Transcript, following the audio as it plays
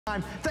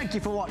Thank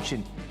you for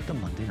watching The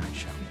Monday Night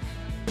Show.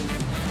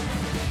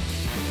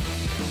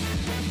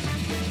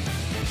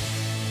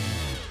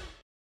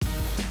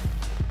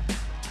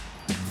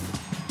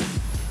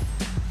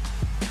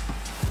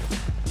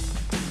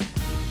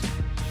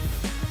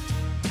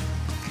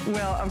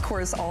 Well, of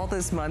course, all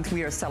this month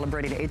we are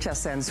celebrating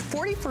HSN's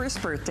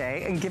 41st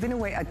birthday and giving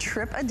away a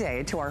trip a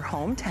day to our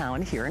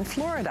hometown here in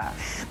Florida.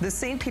 The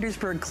St.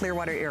 Petersburg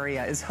Clearwater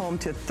area is home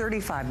to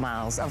 35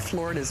 miles of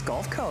Florida's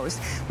Gulf Coast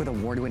with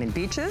award-winning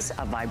beaches,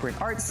 a vibrant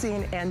art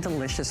scene, and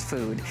delicious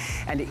food.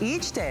 And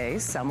each day,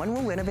 someone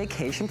will win a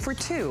vacation for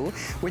two,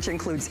 which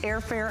includes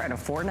airfare and a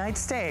 4-night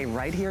stay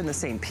right here in the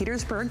St.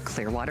 Petersburg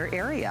Clearwater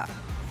area.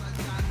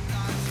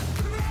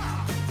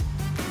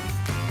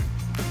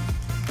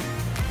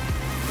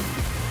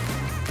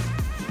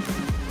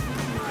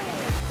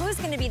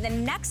 Going to be the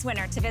next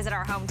winner to visit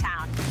our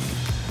hometown.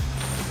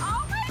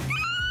 Oh my God!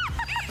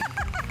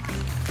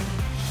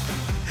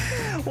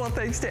 Well,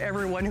 thanks to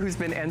everyone who's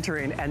been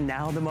entering, and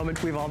now the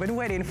moment we've all been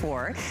waiting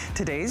for.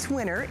 Today's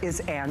winner is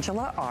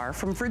Angela R.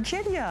 from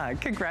Virginia.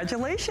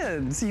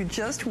 Congratulations! You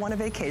just won a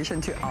vacation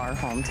to our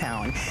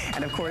hometown.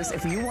 And of course,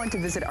 if you want to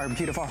visit our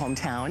beautiful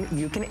hometown,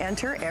 you can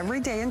enter every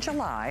day in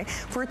July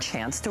for a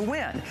chance to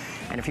win.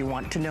 And if you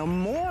want to know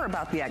more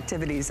about the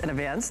activities and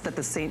events that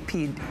the St.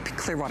 Pete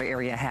Clearwater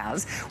area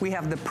has, we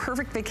have the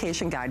perfect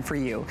vacation guide for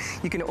you.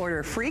 You can order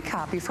a free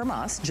copy from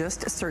us.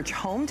 Just search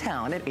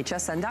hometown at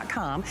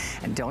hsn.com,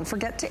 and don't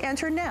forget to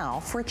enter now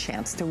for a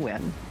chance to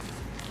win.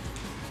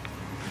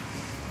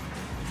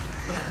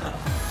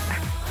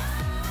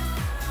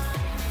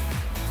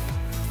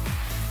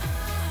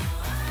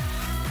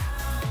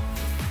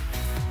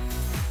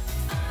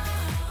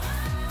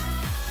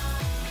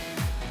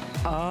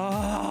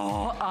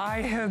 Oh,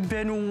 I have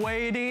been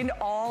waiting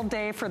all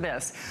day for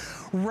this.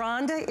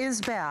 Rhonda is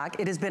back.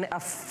 It has been a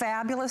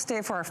fabulous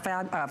day for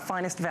our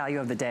finest value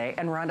of the day.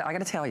 And Rhonda, I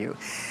gotta tell you,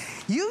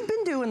 you've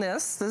been doing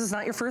this. This is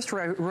not your first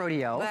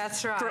rodeo.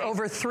 That's right. For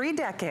over 3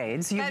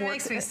 decades. That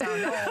makes me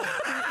sound old.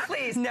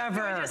 Please,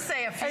 never. Can we just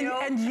say a few?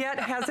 And yet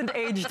hasn't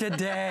aged a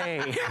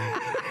day.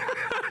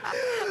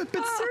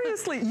 But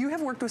seriously, you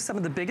have worked with some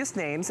of the biggest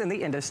names in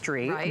the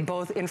industry, right,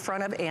 both in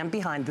front of and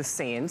behind the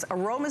scenes.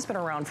 Aroma's been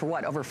around for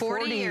what, over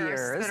 40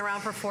 years? It's been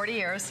around for 40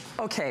 years.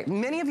 Okay,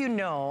 many of you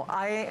know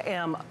I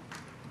am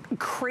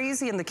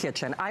crazy in the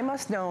kitchen. I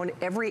must known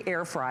every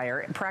air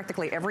fryer,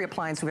 practically every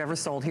appliance we've ever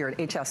sold here at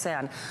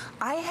HSN.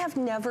 I have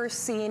never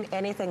seen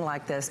anything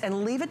like this,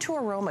 and leave it to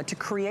Aroma to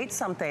create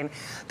something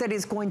that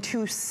is going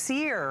to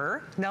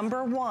sear,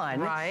 number one.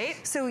 Right.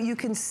 So you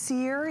can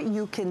sear,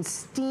 you can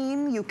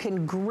steam, you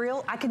can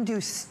grill. I can do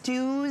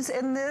stews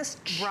in this,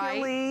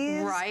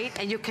 chilies. Right,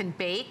 and you can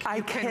bake, I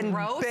can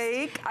roast.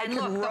 Bake, I can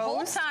roast. The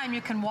whole time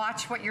you can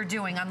watch what you're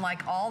doing,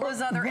 unlike all those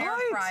other air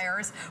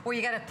fryers where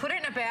you gotta put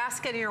it in a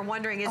basket and you're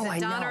wondering, is it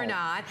done or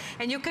not?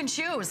 And you can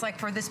choose, like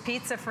for this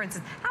pizza, for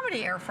instance. How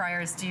many air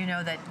fryers do you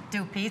know that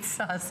do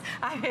pizzas?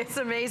 It's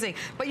amazing.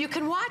 But you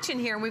can watch in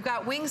here, and we've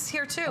got wings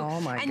here too. Oh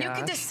my gosh. And you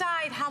can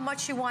decide how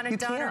much you want it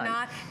done or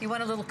not. You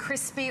want a little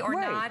crispy or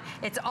not.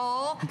 It's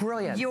all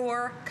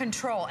your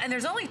control. And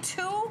there's only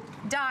 2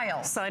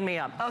 dials. Sign me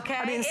up. Okay?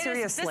 I mean,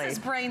 seriously. This is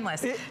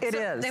brainless. It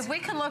is. If we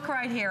can look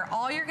right here,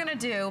 all you're gonna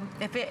do,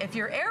 if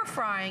you're air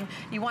frying,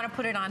 you wanna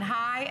put it on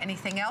high,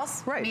 anything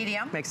else,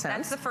 medium. Makes sense.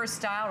 That's the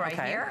first dial right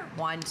here.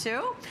 1,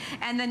 2.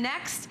 And the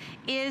next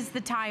is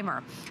the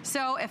timer.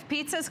 So if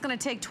pizza is gonna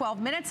take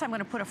 12 minutes, I'm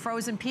gonna put a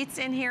frozen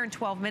pizza in here. In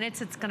 12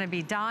 minutes, it's gonna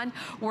be done.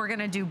 We're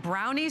gonna do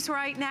brownies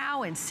right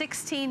now in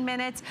 16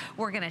 minutes.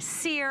 We're gonna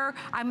sear.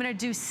 I'm gonna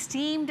do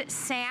steamed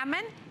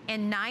salmon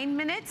in 9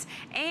 minutes.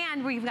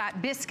 And we've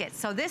got biscuits.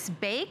 So this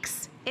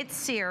bakes, it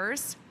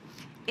sears,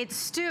 it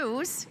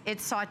stews, it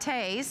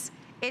sautés,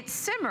 it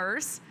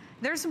simmers.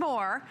 There's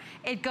more.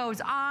 It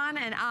goes on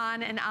and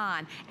on and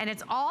on. And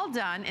it's all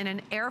done in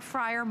an air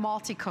fryer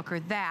multi-cooker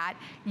that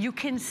you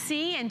can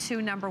see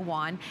into, number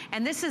one.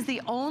 And this is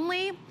the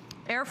only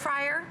air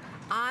fryer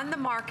on the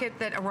market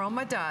that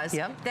Aroma does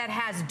that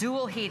has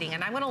dual heating.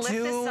 And I'm gonna lift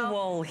this up.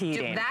 Dual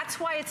heating. That's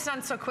why it's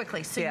done so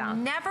quickly. So you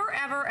never,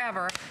 ever,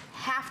 ever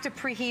have to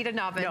preheat an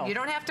oven. No. You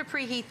don't have to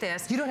preheat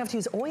this. You don't have to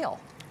use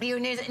oil. You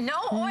need no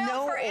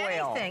oil for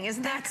anything.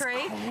 Isn't that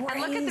great? Crazy.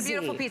 And look at the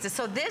beautiful pizza.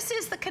 So this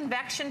is the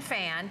convection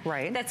fan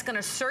that's going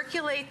to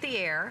circulate the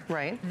air.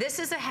 This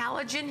is a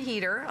halogen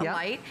heater, a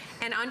light.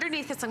 And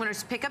underneath this, I'm going to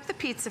just pick up the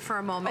pizza for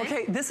a moment.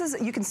 Okay, this is,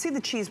 you can see the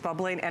cheese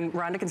bubbling, and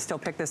Rhonda can still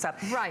pick this up.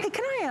 Hey,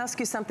 can I ask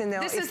you something though?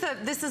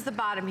 This is the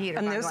bottom heater.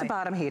 And there's the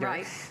bottom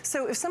heater.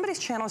 So if somebody's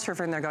channel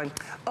surfing and they're going,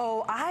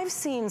 oh, I've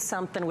seen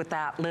something with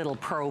that little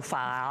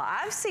profile.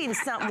 I've seen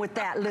something with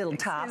that little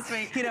top.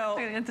 You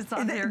know,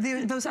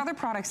 those other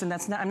products, and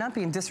that's not, I'm not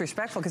being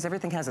disrespectful because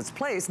everything has its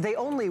place. They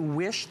only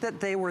wish that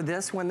they were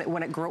this when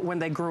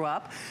they grew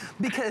up,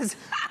 because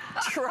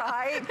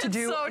try to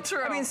do. So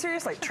true. I mean,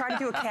 seriously, try to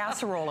do a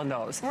casserole in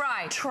those.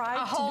 Try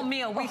a whole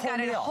meal. We've got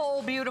a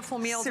whole beautiful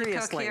meal to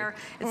cook here.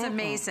 It's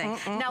amazing.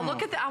 Now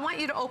look at the. I want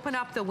you to open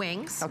up the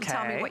wings. And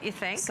tell me what you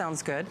think.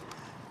 Sounds good.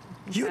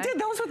 You did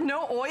those with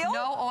no oil?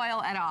 No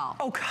oil at all.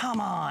 Oh, come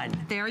on.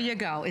 There you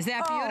go. Is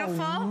that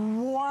beautiful?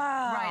 Oh,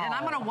 wow. Right, and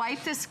I'm gonna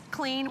wipe this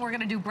clean. We're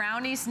gonna do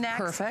brownies next.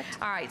 Perfect.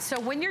 All right, so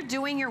when you're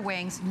doing your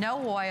wings,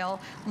 no oil.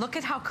 Look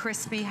at how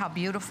crispy, how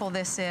beautiful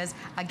this is.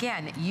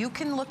 Again, you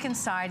can look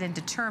inside and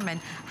determine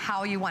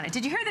how you want it.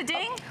 Did you hear the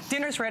ding? Oh,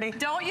 dinner's ready.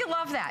 Don't you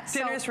love that?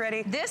 Dinner's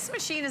ready. This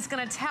machine is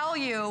gonna tell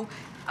you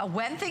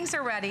when things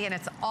are ready, and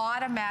it's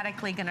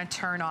automatically gonna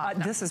turn off.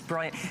 This is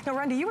brilliant. Now,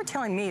 Rhonda, you were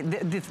telling me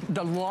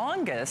the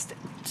longest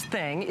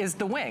thing is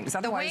the wings.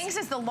 Otherwise, the wings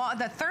is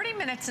the 30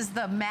 minutes is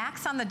the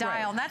max on the dial,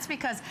 right. and that's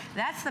because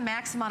that's the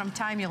max amount of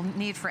time you'll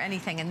need for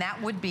anything, and that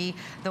would be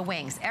the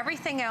wings.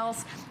 Everything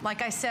else,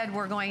 like I said,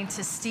 we're going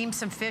to steam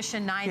some fish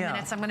in 9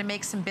 minutes. I'm gonna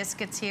make some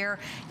biscuits here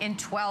in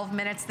 12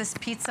 minutes. This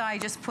pizza I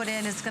just put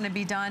in is gonna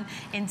be done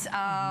in,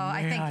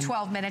 I think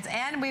 12 minutes.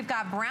 And we've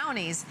got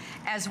brownies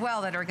as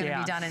well that are gonna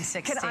be done in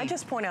 16. Can I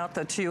just point out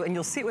though too, and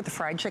you'll see it with the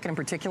fried chicken in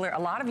particular, a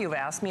lot of you have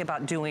asked me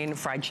about doing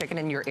fried chicken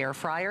in your air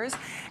fryers,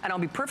 and I'll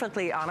be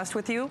perfectly honest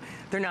with you,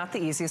 they're not the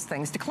easiest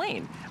things to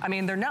clean. I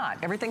mean, they're not.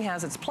 Everything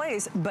has its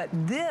place, but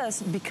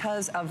this,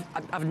 because of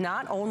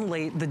not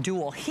only the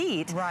dual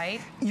heat,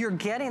 you're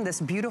getting this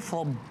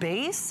beautiful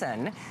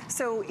basin,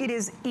 so it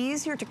is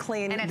easier to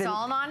clean. And it's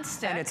all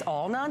non-stick. And it's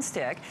all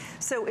non-stick,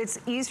 so it's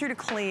easier to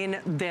clean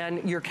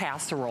than your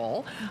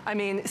casserole. I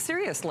mean,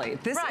 seriously,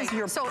 this is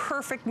your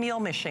perfect meal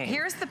machine.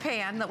 Here's the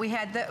pan that we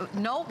had.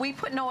 We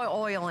put no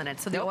oil in it,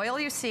 so the oil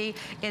you see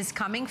is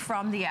coming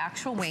from the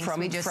actual wings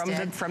we just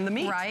did. From the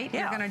meat. Right?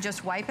 Yeah. You're gonna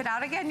just wipe it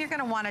out again. You're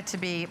gonna want it to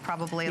be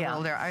probably a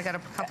little there. I got a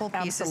couple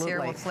pieces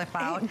here we'll flip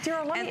out. Hey,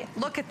 Daryl, and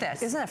look at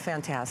this. Isn't that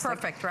fantastic?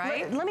 Perfect,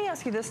 right? Let me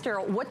ask you this,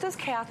 Daryl. What does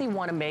Kathy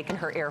want to make in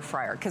her air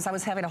fryer? Because I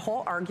was having a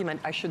whole argument,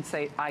 I should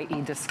say,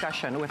 i.e.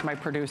 discussion with my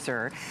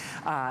producer.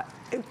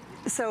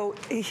 So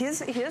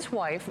his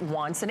wife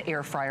wants an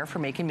air fryer for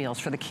making meals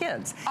for the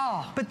kids.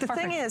 Oh, but the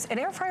thing is, and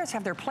air fryers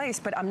have their place,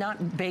 but I'm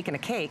not baking a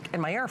cake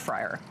in my air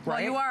fryer, right?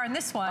 Well, you are in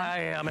this one. I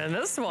am in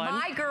this one.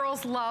 My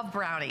girls love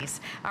brownies,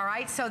 all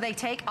right? So they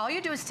take, all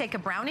you do is take a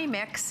brownie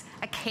mix,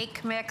 a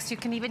cake mix. You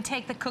can even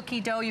take the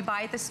cookie dough you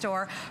buy at the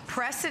store,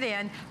 press it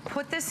in,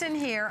 put this in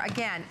here.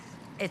 Again,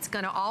 it's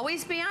gonna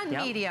always be on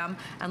medium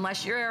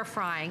unless you're air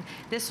frying.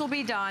 This will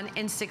be done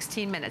in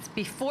 16 minutes.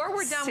 Before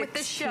we're done with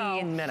the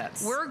show,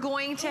 we're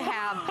going to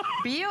have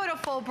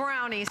beautiful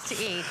brownies to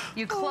eat.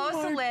 You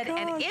close the lid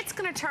and it's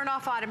gonna turn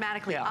off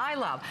automatically. I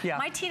love.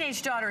 My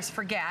teenage daughters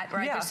forget,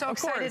 right? They're so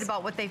excited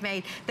about what they've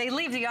made. They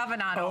leave the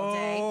oven on all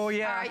day. All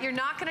right, you're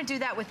not gonna do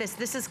that with this.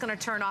 This is gonna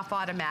turn off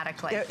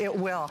automatically. It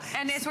will.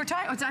 And as we're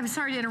talking, I'm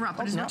sorry to interrupt,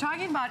 but as we're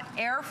talking about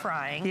air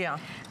frying,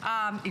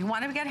 you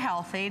wanna get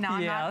healthy. Now,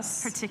 I'm not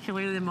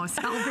particularly the most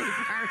healthy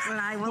person,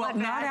 I will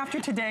admit. Not after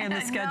today in the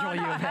schedule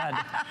you've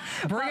had.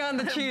 Bring on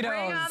the Cheetos.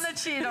 Bring on the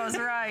Cheetos,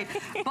 right.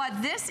 But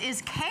this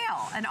is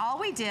kale, and all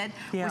we did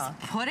was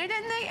put it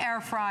in the air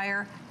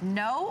fryer,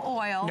 no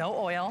oil. No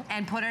oil.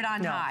 And put it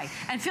on high.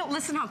 And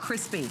listen how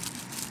crispy.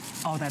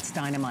 Oh, that's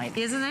dynamite.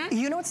 Isn't it?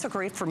 You know what's so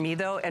great for me,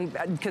 though, and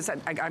because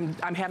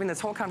I'm having this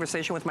whole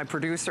conversation with my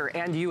producer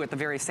and you at the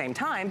very same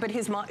time, but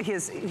his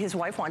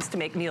wife wants to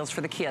make meals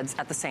for the kids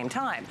at the same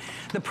time.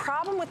 The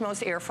problem with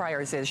most air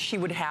fryers is she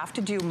would have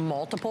to do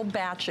multiple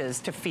batches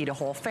to feed a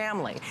whole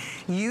family.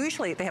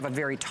 Usually, they have a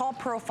very tall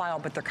profile,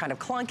 but they're kind of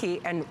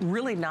clunky and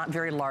really not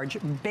very large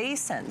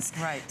basins.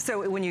 Right.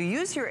 So when you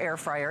use your air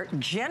fryer,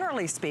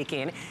 generally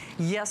speaking,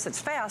 yes,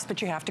 it's fast,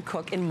 but you have to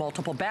cook in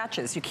multiple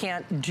batches. You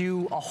can't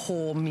do a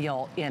whole meal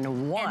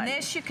in one. And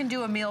this, you can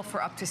do a meal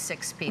for up to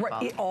 6 people.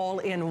 Right, all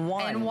in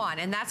one. In one,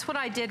 and that's what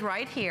I did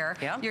right here.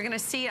 You're gonna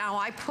see how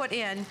I put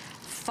in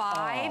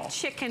 5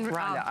 chicken.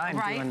 Rhonda, I'm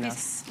doing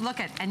this.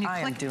 Look at, and you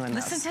click,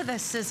 listen to the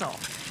sizzle.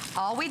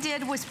 All we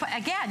did was put,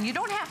 again, you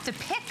don't have to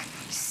pick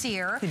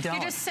sear.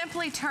 You just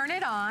simply turn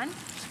it on.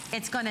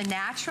 It's gonna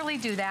naturally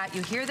do that.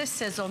 You hear the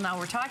sizzle. Now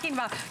we're talking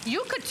about,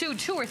 you could do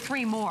 2 or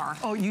 3 more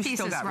pieces,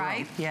 still got right?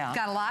 room. Yeah.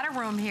 Got a lot of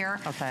room here.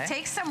 Okay.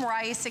 Take some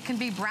rice. It can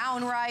be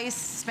brown rice,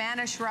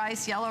 Spanish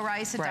rice, yellow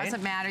rice. It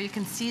doesn't matter. You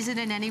can season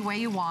it any way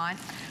you want.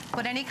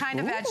 Put any kind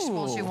of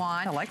vegetables you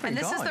want. I like where and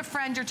you're this going. is the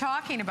friend you're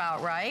talking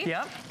about, right?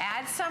 Yep.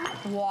 Add some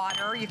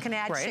water. You can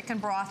add chicken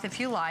broth if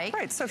you like.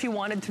 Right, so if you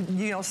wanted to,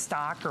 you know,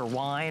 stock or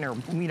wine or,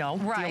 you know,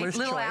 dealer's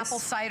little choice. Apple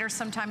cider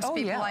sometimes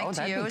people like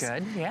to use.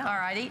 That'd be good, yeah.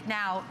 Alrighty,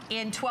 now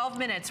in 12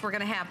 minutes we're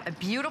gonna have a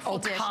beautiful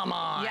dish. Oh, come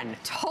on. Yeah,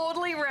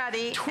 totally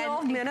ready.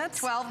 12 minutes?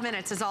 12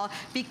 minutes is all,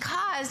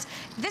 because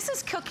this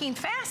is cooking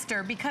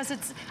faster because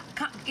it's,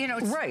 you know,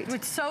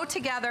 it's so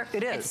together.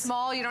 It is. It's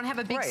small, you don't have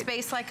a big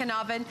space like an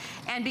oven,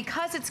 and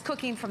because it's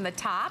cooking from the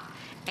top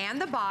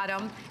and the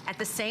bottom at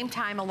the same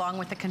time along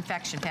with the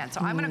confection pan. So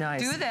I'm gonna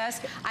do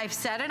this. I've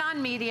set it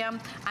on medium.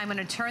 I'm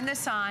gonna turn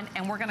this on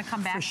and we're gonna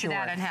come back to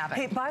that and have it.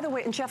 Hey, by the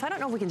way, and Jeff, I don't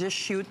know if we can just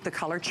shoot the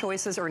color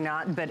choices or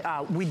not,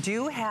 but we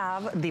do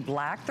have the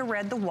black, the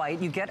red, the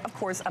white. You get, of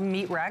course, a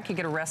meat rack. You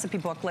get a recipe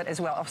booklet as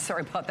well. Oh,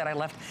 sorry about that. I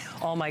left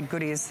all my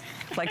goodies,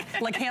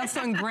 like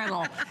Hansel and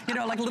Gretel, you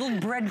know, like little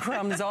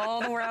breadcrumbs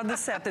all around the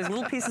set. There's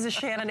little pieces of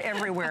Shannon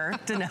everywhere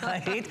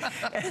tonight.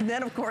 And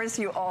then, of course,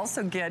 you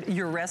also get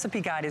your recipe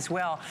guide as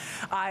well.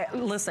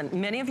 Well, listen,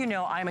 many of you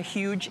know I'm a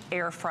huge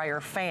air fryer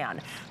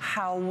fan.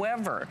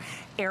 However,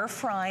 air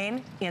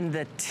frying in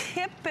the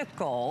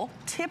typical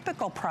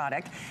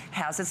product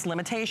has its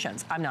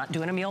limitations. I'm not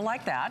doing a meal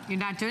like that. You're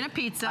not doing a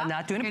pizza. I'm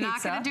not doing a pizza. You're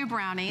not going to do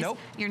brownies. Nope.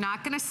 You're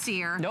not going to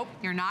sear. Nope.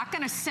 You're not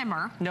going to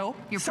simmer. Nope.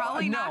 You're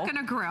probably not going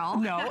to grill.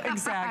 No,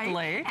 exactly.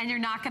 Right? And you're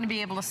not going to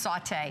be able to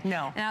saute.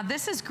 No. Now,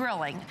 this is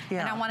grilling.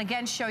 Yeah. And I want to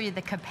again show you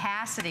the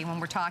capacity when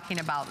we're talking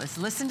about this.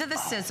 Listen to the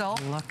sizzle.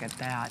 Look at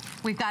that.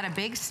 We've got a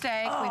big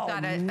steak. We've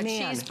got a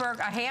cheeseburger,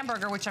 a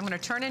hamburger, which I'm going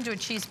to turn into a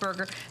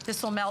cheeseburger.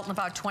 This will melt in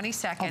about 20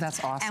 seconds. Oh,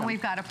 that's awesome. And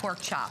we've got a pork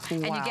chop. Wow.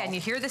 And again,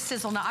 you hear the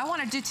sizzle. Now, I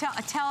want to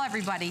tell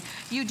everybody,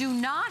 you do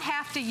not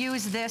have to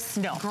use this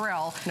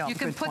grill. No, you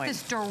can put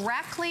this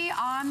directly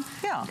on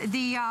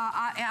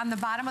the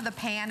bottom of the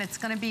pan. It's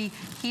going to be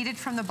heated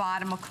from the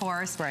bottom, of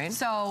course. Right.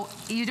 So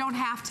you don't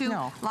have to.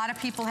 No. A lot of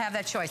people have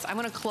that choice. I'm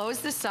going to close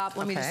this up.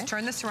 Let me just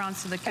turn this around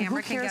so the camera can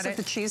get it. And who cares if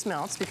the cheese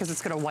melts, because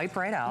it's going to wipe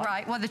right out.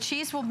 Right. Well, the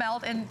cheese will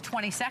melt in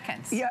 20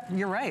 seconds. Yeah,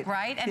 you're right.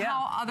 Right? And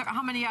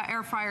how many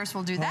air fryers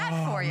will do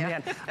that for you?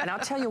 Man. And I'll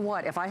tell you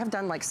what, if I have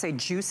done, like, say,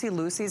 Juicy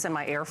Lucy's in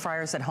my air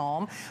fryers at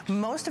home,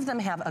 most of them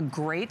have a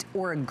grate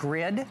or a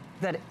grid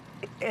that,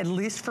 at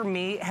least for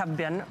me, have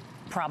been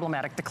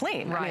problematic to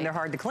clean. Right. I mean, they're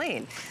hard to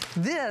clean.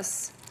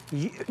 This,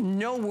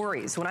 no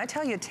worries. When I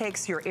tell you it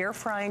takes your air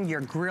frying,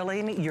 your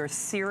grilling, your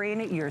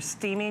searing, your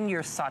steaming,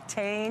 your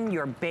sauteing,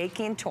 your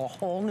baking to a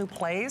whole new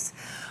place.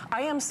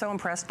 I am so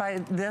impressed by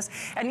this.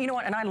 And you know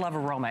what? And I love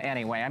aroma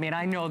anyway. I mean,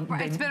 I know.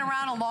 It's been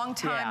around a long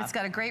time. It's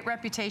got a great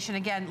reputation.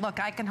 Again,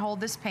 look, I can hold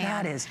this pan.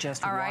 That is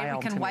just all right,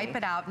 wild we can to wipe me.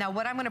 it out. Now,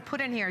 what I'm going to put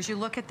in here, as you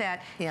look at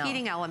that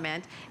heating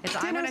element, is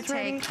I'm going to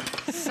take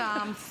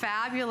some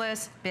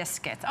fabulous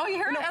biscuits. Oh,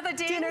 you heard the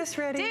ding? Dinner's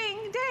ready. Ding,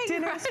 ding.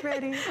 Dinner's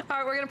ready. All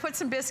right, we're going to put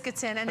some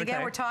biscuits in. And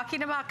again, we're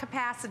talking about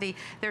capacity.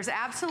 There's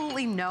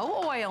absolutely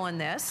no oil in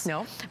this.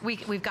 No.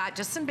 We've got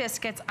just some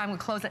biscuits. I'm going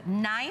to close it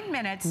 9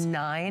 minutes.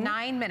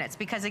 9 minutes,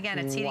 because again,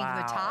 it's heating from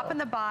the top and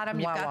the bottom.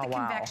 You've got the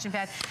convection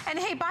pad. And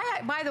hey,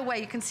 by the way,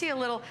 you can see a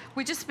little,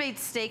 we just made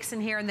steaks in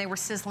here and they were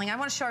sizzling. I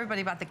want to show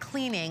everybody about the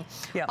cleaning.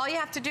 All you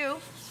have to do,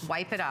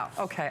 wipe it out.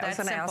 Okay, I was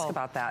going to ask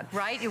about that.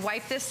 Right, you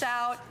wipe this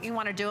out. You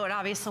want to do it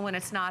obviously when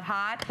it's not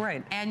hot.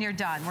 Right. And you're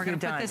done. We're going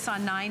to put this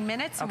on 9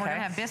 minutes and we're going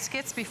to have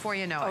biscuits before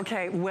you know it.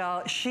 Okay,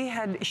 well, she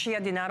had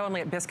you not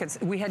only at biscuits,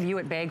 we had you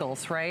at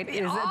bagels, right?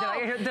 Did I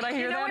hear that?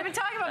 You know, we've been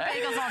talking about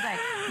bagels all day.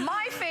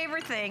 My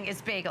favorite thing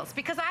is bagels,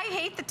 because I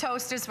hate the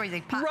toasters where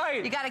they pop.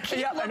 Right. You got to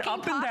keep looking,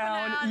 up and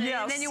down.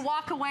 And then you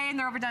walk away and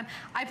they're overdone.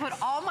 I put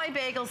all my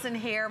bagels in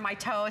here, my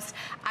toast.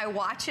 I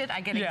watch it.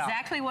 I get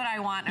exactly what I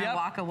want, and I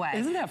walk away.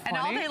 Isn't that funny?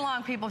 And all day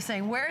long, people are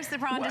saying, "Where's the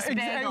Rhonda's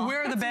bagel?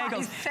 Where are the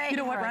bagels?" You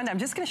know what, Rhonda? I'm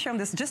just going to show them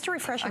this just to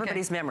refresh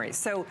everybody's memories.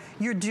 So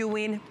you're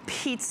doing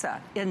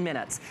pizza in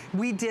minutes.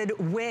 We did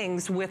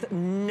wings with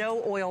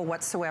no oil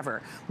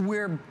whatsoever.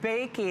 We're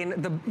baking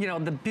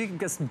the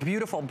biggest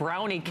beautiful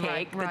brownie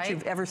cake that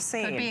you've ever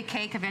seen. Could be a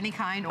cake of any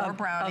kind or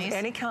brownies. Of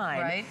any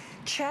kind. Right.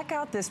 Check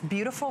out this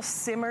beautiful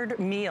simmered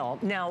meal.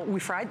 Now, you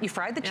fried the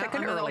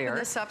chicken earlier. I'm going to open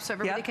this up so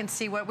everybody can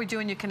see what we're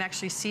doing. You can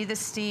actually see the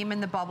steam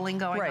and the bubbling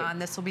going on.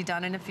 This will be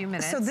done in a few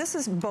minutes. So this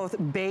is both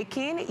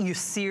baking, you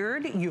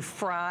seared, you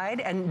fried,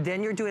 and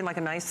then you're doing like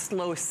a nice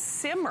slow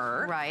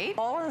simmer. Right.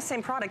 All in the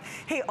same product.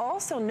 Hey,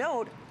 also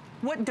note,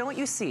 what don't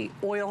you see?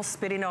 Oil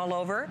spitting all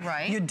over.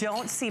 Right. You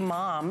don't see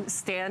mom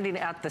standing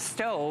at the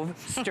stove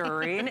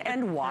stirring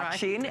and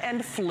watching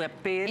and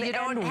flipping and waiting. You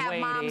don't have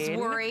moms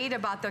worried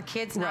about their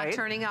kids not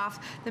turning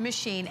off the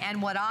machine.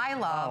 And what I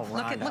love,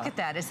 look at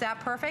that. Is that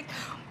perfect?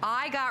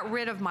 I got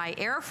rid of my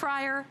air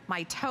fryer,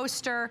 my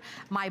toaster,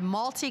 my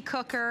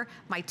multi-cooker,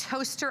 my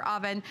toaster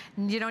oven.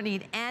 You don't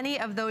need any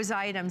of those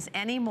items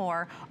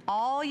anymore.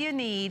 All you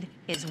need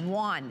is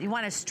one. You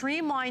want to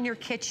streamline your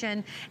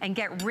kitchen and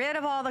get rid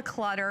of all the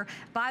clutter.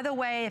 By the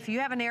way, if you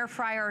have an air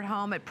fryer at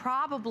home, it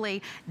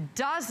probably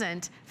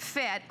doesn't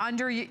fit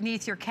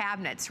underneath your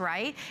cabinets,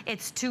 right?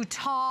 It's too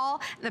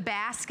tall, the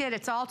basket,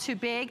 it's all too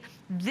big.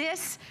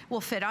 This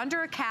will fit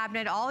under a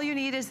cabinet. All you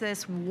need is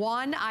this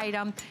one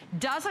item.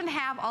 Doesn't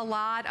have a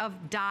lot of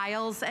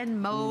dials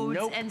and modes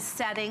and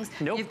settings.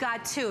 You've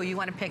got two. You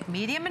want to pick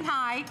medium and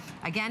high.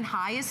 Again,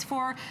 high is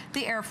for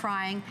the air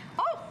frying.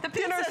 Oh, the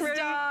pizza's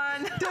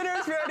done.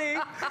 Dinner's ready.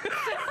 Oh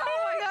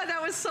my God, that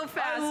was so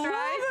fast,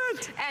 right?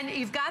 It. And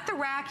you've got the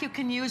rack you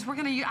can use.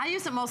 I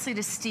use it mostly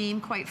to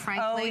steam, quite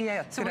frankly. Oh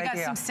yeah, so we got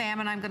some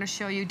salmon I'm going to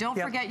show you. Don't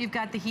forget you've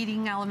got the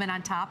heating element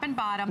on top and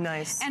bottom.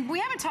 Nice. And we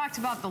haven't talked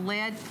about the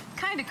lid.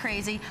 Kind of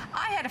crazy.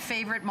 I had a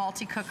favorite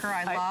multi-cooker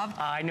I loved.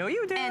 I know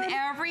you did. And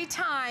every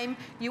time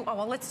you,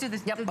 well, let's do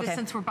this,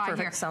 since we're by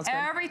here. Sounds good.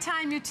 Every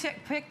time you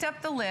picked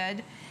up the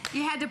lid,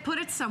 you had to put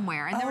it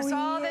somewhere, and there was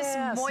all this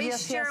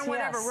moisture and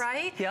whatever,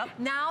 right? Yep.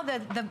 Now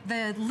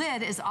the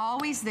lid is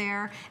always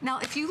there. Now,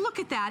 if you look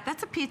at that,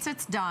 that's a pizza.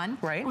 It's done.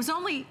 Right.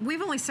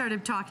 We've only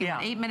started talking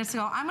about 8 minutes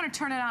ago. I'm going to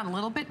turn it on a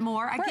little bit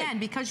more. Again,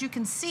 because you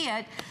can see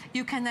it,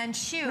 you can then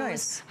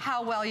choose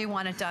how well you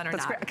want it done or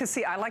not. Because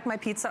see, I like my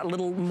pizza a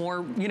little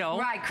more, you know.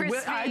 Right,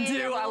 crispy. I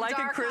do. I like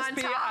it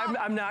crispy.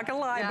 I'm not going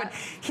to lie. But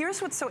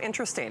here's what's so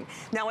interesting.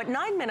 Now, at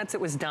 9 minutes,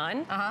 it was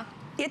done.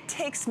 It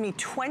takes me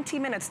 20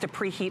 minutes to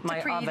preheat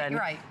my oven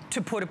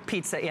to put a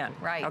pizza in.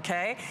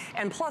 Okay?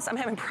 And plus, I'm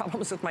having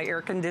problems with my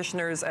air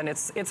conditioners, and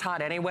it's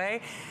hot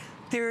anyway.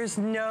 There's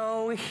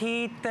no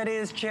heat that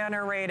is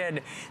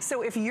generated.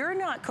 So if you're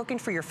not cooking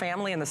for your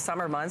family in the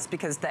summer months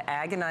because the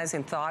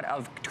agonizing thought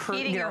of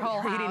heating your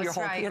whole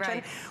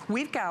kitchen,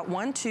 we've got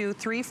 1, 2,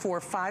 3, 4,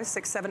 5,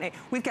 6, 7, 8.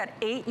 We've got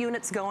 8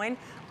 units going.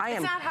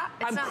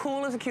 I'm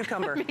cool as a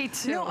cucumber. Me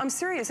too. No, I'm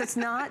serious. It's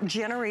not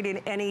generating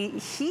any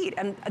heat.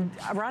 And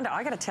Rhonda,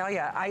 I got to tell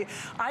you,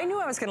 I knew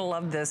I was going to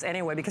love this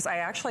anyway because I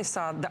actually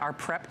saw our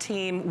prep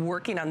team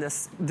working on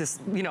this,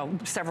 you know,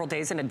 several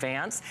days in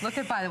advance. Look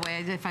at, by the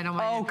way, if I don't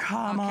mind. Oh,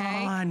 come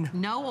on.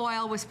 No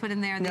oil was put in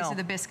there. These are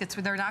the biscuits.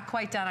 They're not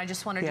quite done. I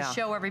just wanted to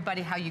show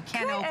everybody how you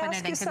can open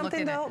it and can look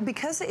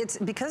at it.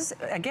 Because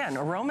again,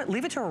 Aroma,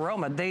 leave it to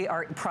Aroma. They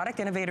are product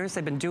innovators.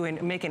 They've been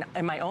making,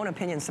 in my own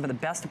opinion, some of the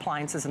best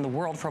appliances in the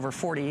world for over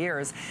 40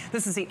 years.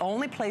 This is the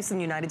only place in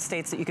the United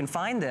States that you can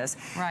find this.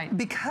 Right.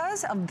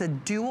 Because of the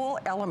dual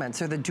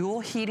elements or the dual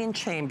heating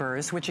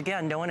chambers, which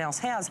again, no one else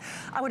has,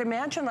 I would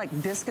imagine like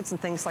biscuits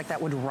and things like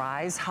that would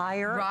rise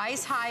higher.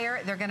 Rise higher.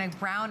 They're going to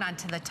brown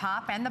onto the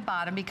top and the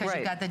bottom because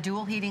you've got the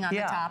dual heating on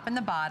the top and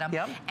the bottom.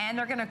 And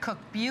they're going to cook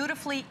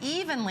beautifully,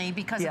 evenly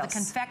because of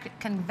the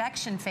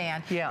convection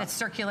fan that's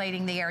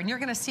circulating the air. And you're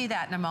going to see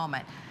that in a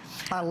moment.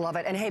 I love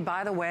it. And hey,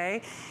 by the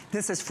way,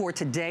 this is for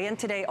today and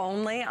today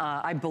only.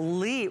 I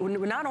believe,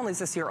 not only is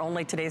this year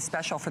only, today's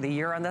special for the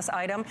year on this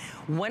item.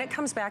 When it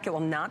comes back, it will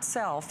not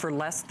sell for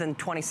less than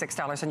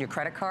 $26 on your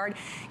credit card.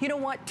 You know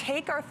what?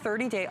 Take our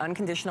 30-day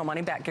unconditional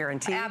money-back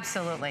guarantee.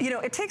 Absolutely. You know,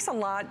 it takes a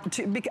lot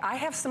to, I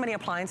have so many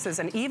appliances,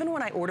 and even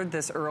when I ordered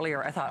this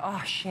earlier, I thought,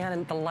 oh,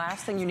 Shannon, the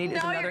last thing you need is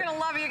another. No, you're going to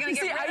love it. You're going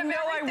to get rid of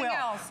everything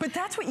else. But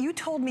that's what you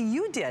told me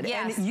you did.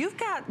 Yes. And you've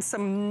got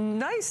some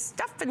nice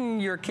stuff in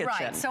your kitchen.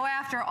 Right. So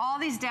after all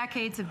these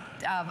decades of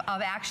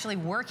actually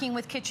working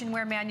with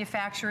kitchenware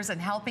manufacturers and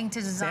helping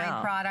to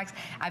design products,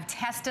 I've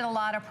tested a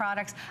lot of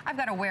products. I've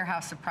got a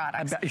warehouse of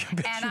products. I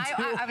bet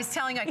I was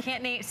telling you, I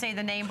can't say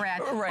the name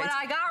brand, but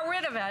I got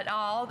rid of it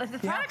all. The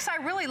products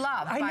I really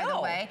love, by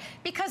the way,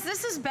 because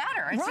this is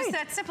better. It's just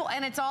that simple,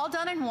 and it's all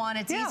done in one.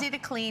 It's easy to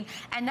clean,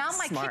 and now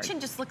my kitchen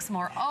just looks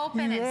more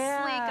open and sleek.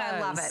 I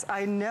love it.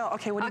 I know.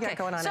 Okay, what do you got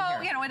going on in here?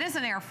 So, you know, it is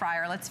an air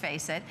fryer, let's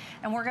face it,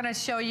 and we're going to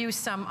show you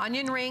some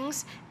onion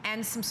rings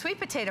and some sweet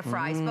potato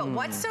fries. But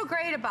what's so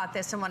great about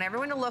this, and want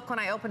everyone to look when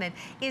I open it,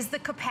 is the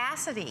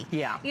capacity.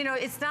 You know,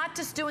 it's not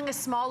just doing a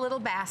small little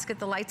basket.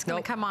 The light's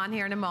going to come on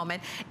here in a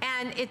moment.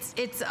 And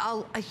it's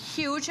a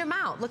huge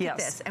amount. Look at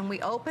this. And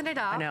we open it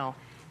up. I know.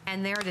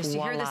 And there it is.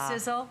 You hear the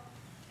sizzle?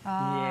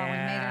 Oh, we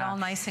made it all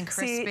nice and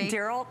crispy. See,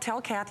 Daryl,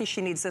 tell Kathy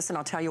she needs this, and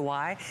I'll tell you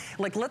why.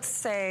 Like, let's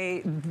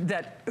say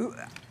that,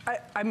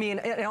 I mean,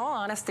 in all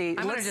honesty,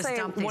 let's say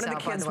one of the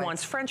kids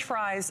wants French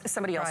fries,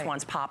 somebody else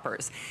wants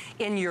poppers.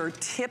 In your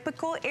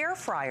typical air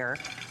fryer,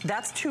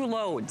 that's 2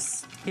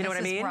 loads. You know what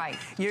I mean?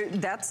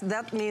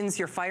 That means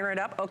you're firing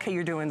it up. Okay,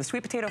 you're doing the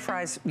sweet potato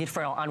fries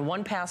on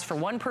one pass for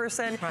one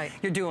person.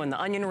 You're doing the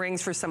onion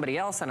rings for somebody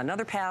else on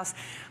another pass.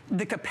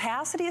 The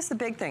capacity is the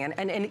big thing.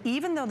 And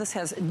even though this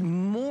has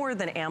more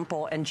than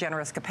ample and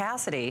generous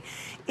capacity,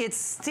 it's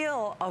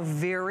still a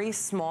very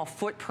small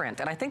footprint.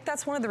 And I think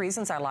that's one of the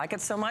reasons I like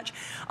it so much.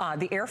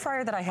 The air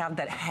fryer that I have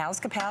that has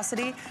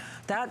capacity,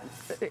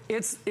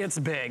 it's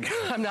big.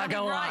 I'm not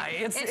gonna lie.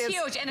 It's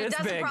huge, and it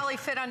doesn't probably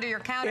fit under your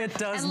counter. It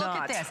does not. And look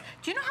at this.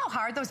 Do you know how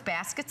hard those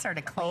baskets are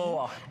to clean?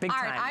 Oh, big time.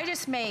 All right, I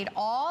just made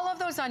all of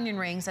those onion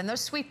rings and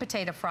those sweet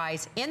potato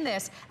fries in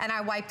this, and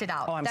I wiped it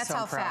out. Oh, I'm That's so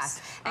how impressed.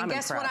 fast. And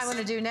guess what I'm going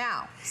to do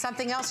now?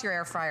 Something else your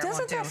air fryer won't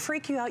do. Doesn't that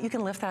freak you out? You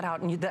can lift that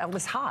out, and that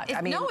was hot.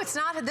 I mean, no, it's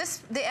not.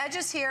 The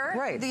edges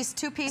here, these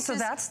 2 pieces. So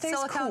that stays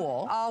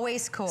cool.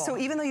 Always cool. So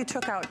even though you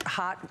took out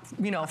hot,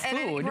 you know,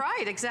 food,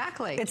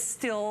 exactly. it's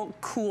still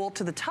cool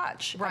to the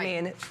touch. I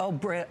mean,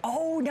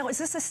 oh, now is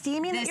this the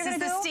steaming that you're going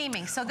to do? This is the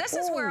steaming. So this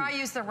is where I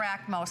use the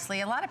rack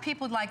mostly. A lot of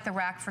people like the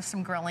rack for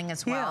some grilling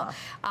as well.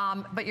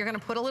 But you're going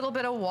to put a little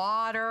bit of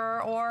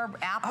water or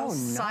apple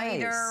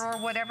cider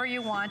or whatever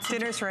you want.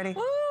 Dinner's ready.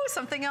 Ooh,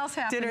 something else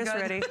happened. Dinner's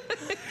ready.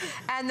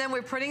 And then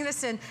we're putting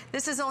this in.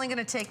 This is only going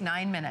to take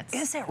 9 minutes.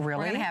 Is it really?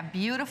 We're going to have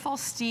beautiful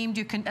steamed.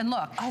 You can, and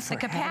look, the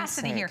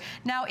capacity here.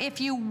 Now, if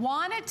you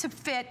wanted to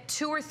fit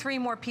 2 or 3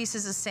 more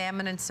pieces of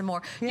salmon and some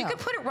more, you could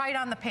put it right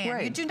on the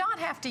pan. You do not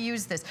have to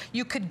use this.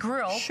 You could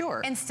grill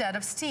instead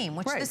of steam,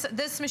 which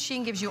this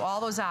machine gives you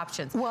all those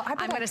options. Well,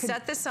 I'm going to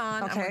set this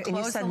on. Okay, I'm going to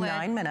close the lid.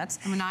 9 minutes.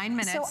 9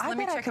 minutes. So I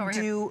bet I could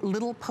do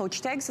little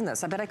poached eggs in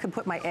this. I bet I could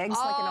put my eggs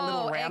like in a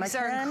little ramekin. Eggs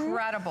are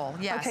incredible,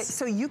 yes. Okay,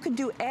 so you could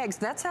do eggs.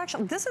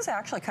 This is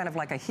actually kind of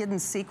like a hidden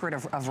secret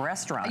of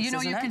restaurants, you know,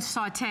 isn't you it? can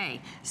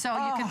saute. So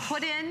you can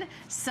put in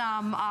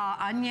some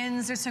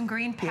onions or some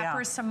green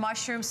peppers, some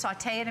mushrooms,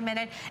 saute it a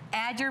minute,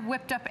 add your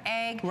whipped up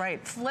egg,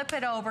 flip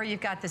it over,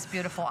 you've got this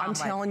beautiful omelet.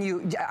 I'm telling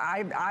you,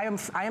 I am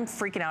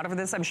freaking out over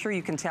this. I'm sure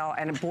you can tell.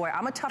 And boy,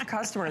 I'm a tough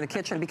customer in the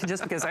kitchen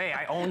just because, hey,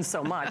 I own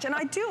so much. And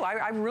I do.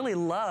 I really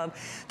love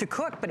to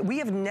cook, but we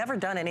have never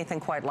done anything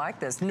quite like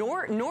this,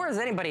 nor has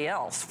anybody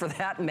else, for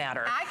that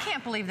matter. I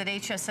can't believe that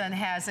HSN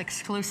has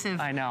exclusive,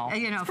 I know.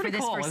 You know, for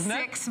this cool, for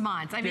 6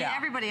 months. I mean,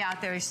 everybody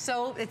out there is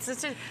so, it's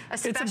such a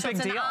special,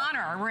 it's an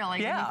honor,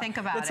 really, when you think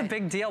about it. It's a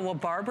big deal. Well,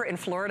 Barbara in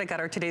Florida got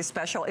our today's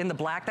special in the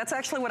black. That's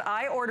actually what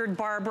I ordered,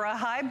 Barbara.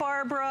 Hi,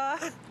 Barbara.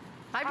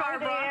 Hi,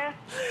 Barbara. Hi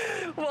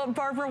there. Well,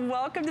 Barbara,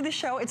 welcome to the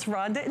show. It's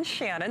Rhonda and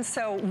Shannon.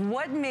 So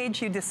what made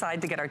you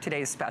decide to get our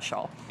today's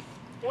special?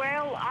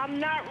 Well, I'm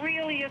not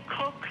really a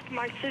cook.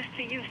 My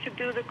sister used to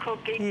do the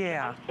cooking.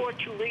 Yeah.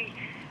 Unfortunately,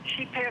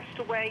 she passed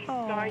away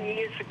 9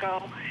 years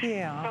ago.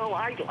 Yeah. So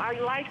I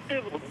like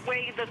the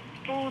way the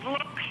food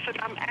looks, and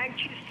I'm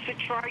anxious to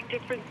try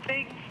different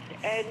things.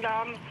 And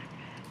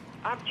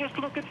I'm just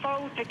looking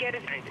forward to get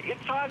it.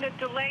 It's on a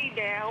delay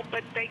now,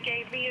 but they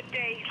gave me a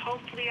date.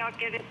 Hopefully I'll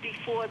get it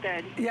before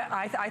then. Yeah,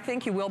 I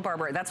think you will,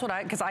 Barbara. That's what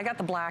because I got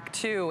the black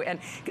too. And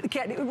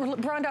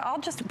Rhonda, I'll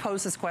just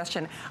pose this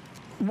question.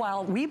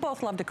 While we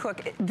both love to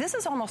cook, this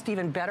is almost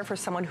even better for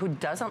someone who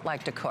doesn't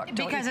like to cook, don't you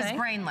think? Because it's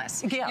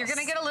brainless. Yes. You're going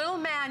to get a little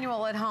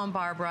manual at home,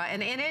 Barbara,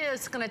 and in it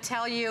it's going to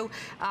tell you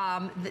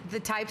the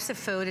types of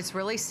food. It's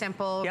really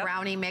simple,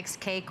 brownie mix,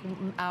 cake,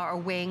 or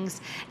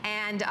wings,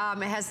 and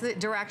it has the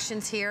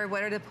directions here,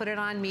 whether to put it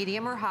on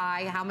medium or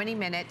high, how many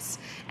minutes,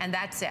 and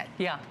that's it.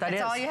 Yeah,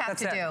 that's all you have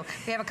to do.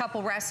 We have a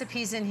couple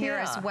recipes in here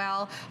as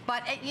well,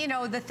 but you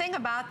know, the thing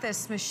about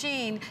this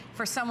machine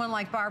for someone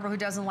like Barbara who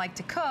doesn't like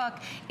to cook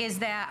is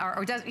that,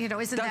 or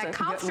isn't that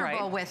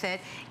comfortable with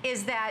it,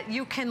 is that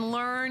you can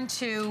learn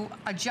to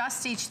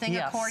adjust each thing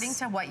according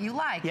to what you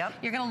like.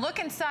 You're going to look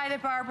inside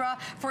it, Barbara.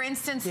 For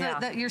instance,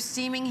 that you're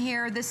steaming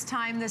here this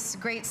time, this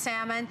great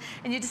salmon,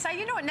 and you decide,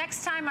 you know what,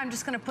 next time I'm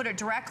just going to put it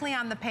directly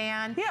on the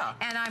pan,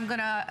 and I'm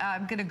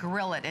going to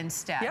grill it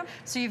instead.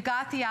 So you've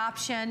got the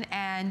option,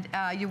 and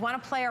you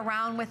want to play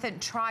around with it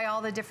and try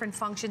all the different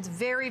functions.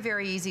 Very,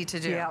 very easy to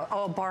do. Yeah.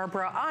 Oh,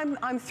 Barbara,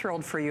 I'm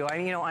thrilled for you.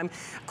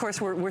 Of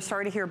course, we're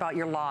sorry to hear about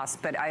your loss,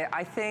 but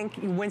I think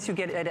once you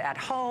get it at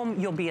home,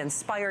 you'll be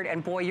inspired,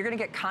 and boy, you're going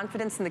to get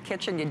confidence in the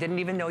kitchen you didn't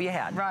even know you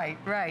had.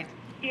 Right.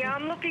 Yeah,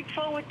 I'm looking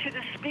forward to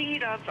the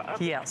speed of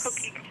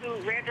cooking too,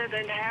 rather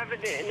than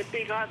having it in a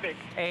big oven.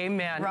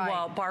 Amen. Right.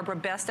 Well, Barbara,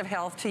 best of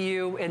health to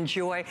you.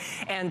 Enjoy.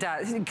 And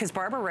because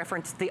Barbara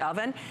referenced the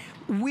oven,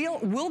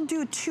 we'll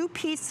do 2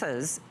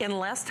 pizzas in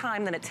less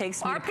time than it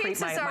takes me to preheat my oven. Our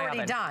pizza's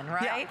already done,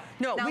 right?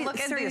 No, now look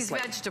seriously.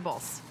 at these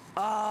vegetables.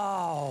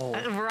 Oh.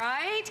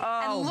 Right?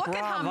 Oh, and look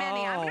at how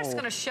many. I'm just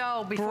going to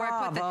show before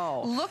I put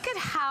the... Look at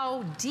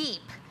how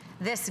deep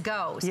this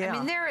goes. I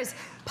mean, there is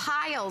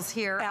piles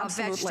here of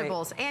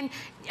vegetables. And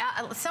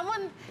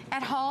someone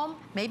at home,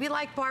 maybe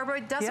like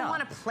Barbara, doesn't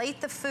want to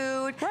plate the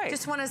food,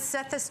 just want to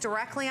set this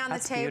directly on the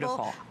table.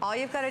 Beautiful. All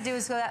you've got to do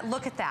is go,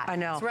 look at that. I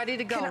know. It's ready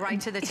to go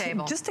right to the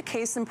table. Just a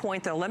case in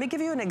point, though, let me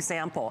give you an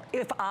example.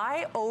 If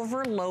I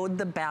overload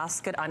the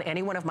basket on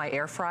any one of my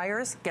air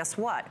fryers, guess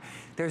what?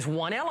 There's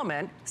one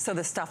element, so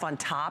the stuff on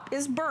top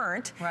is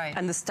burnt,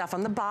 and the stuff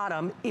on the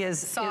bottom is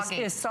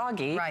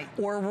soggy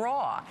or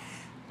raw.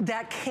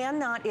 That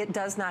it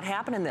does not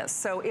happen in this.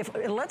 So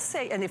let's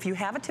say, and if you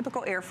have a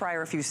typical air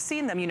fryer, if you've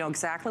seen them, you know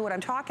exactly what I'm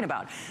talking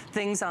about.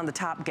 Things on the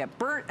top get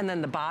burnt, and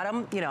then the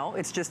bottom,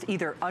 it's just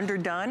either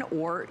underdone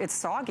or it's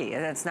soggy,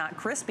 and it's not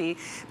crispy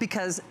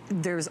because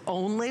there's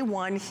only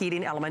one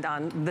heating element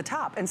on the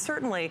top. And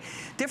certainly,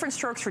 different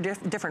strokes for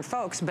different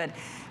folks, but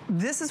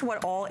this is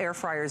what all air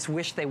fryers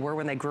wish they were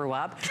when they grew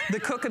up. The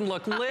cook and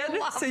look lid.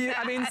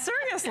 I mean,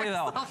 seriously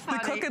though, the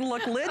cook and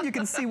look lid, you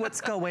can see what's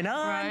going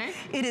on.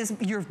 It is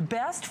your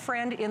best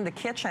friend in the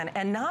kitchen,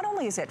 and not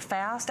only is it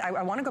fast,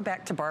 I want to go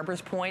back to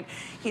Barbara's point,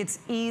 it's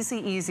easy.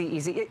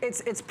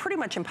 It's pretty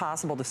much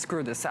impossible to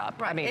screw this up.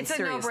 I mean, it's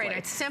seriously. a no-brainer.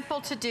 It's simple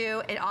to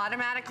do. It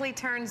automatically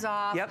turns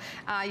off.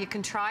 You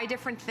can try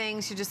different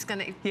things. You're just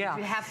going to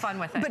have fun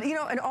with it. But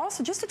and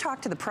also just to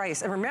talk to the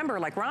price, and remember,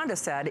 like Rhonda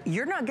said,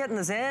 you're not getting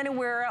this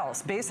anywhere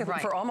else. Basically,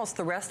 for almost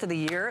the rest of the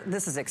year,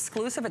 this is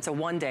exclusive. It's a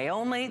 1-day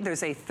only.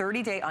 There's a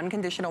 30-day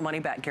unconditional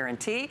money-back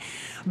guarantee.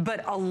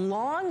 But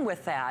along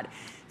with that,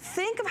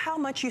 think of how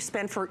much you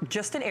spend for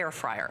just an air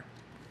fryer.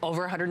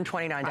 Over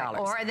 $129.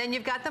 Or then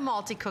you've got the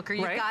multi-cooker,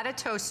 you've got a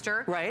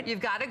toaster, you've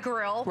got a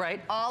grill,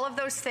 all of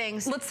those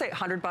things. Let's say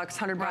 $100,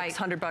 $100,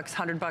 $100,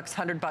 $100,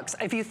 $100.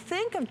 If you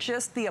think of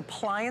just the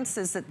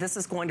appliances that this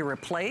is going to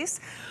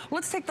replace,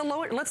 let's take the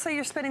lower, let's say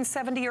you're spending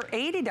 $70 or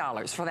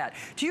 $80 for that.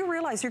 Do you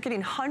realize you're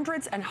getting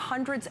hundreds and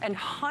hundreds and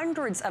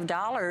hundreds of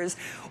dollars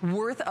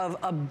worth of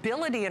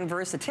ability and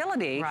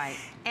versatility?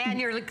 And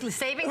you're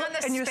saving on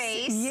the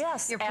space.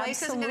 Yes, your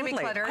place isn't going to be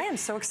cluttered. I am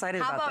so excited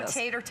about this. How about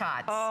tater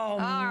tots? Oh,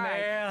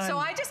 man. man. So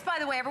I just, by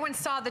the way, everyone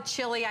saw the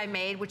chili I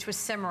made, which was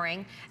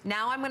simmering.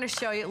 Now I'm going to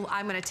show you,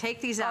 I'm going to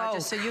take these out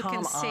just so you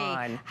can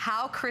see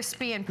how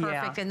crispy and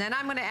perfect. And then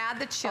I'm going to add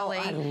the chili.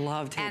 I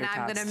love tater tots,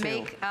 and I'm going to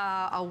make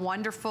a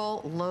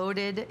wonderful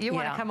loaded, you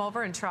want to come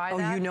over and try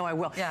that? Oh, you know I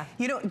will. Yeah.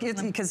 You know,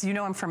 because you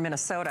know I'm from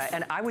Minnesota,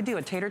 and I would do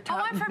a tater tot.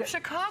 Oh, I'm from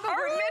Chicago.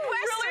 We're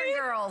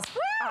Midwestern girls.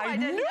 Woo, I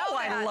didn't know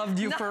I loved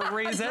you for a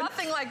reason.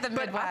 Nothing like the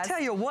Midwest. But I'll tell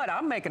you what,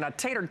 I'm making a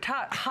tater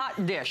tot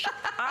hot dish.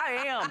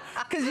 I am.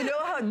 Because you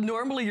know how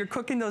normally you're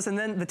cooking those and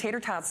then the tater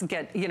tots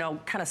get, you know,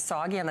 kind of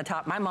soggy on the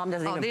top. My mom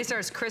doesn't even. Oh, these are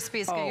as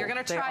crispy as good. You're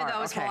going to try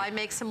those while I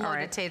make some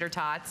loaded tater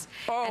tots.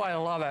 Oh, I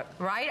love it.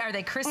 Right? Are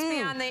they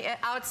crispy on the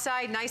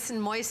outside, nice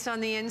and moist on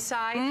the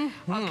inside?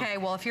 Okay,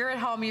 well, if you're at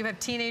home, you have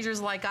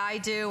teenagers like I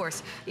do, or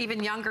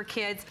even younger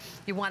kids,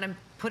 you want to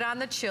put on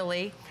the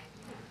chili,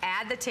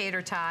 add the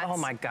tater tots. Oh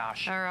my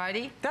gosh.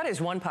 Alrighty. That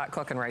is one pot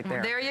cooking right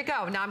there. There you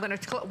go. Now I'm going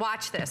to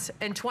watch this.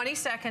 In 20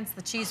 seconds,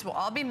 the cheese will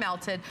all be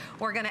melted.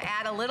 We're going to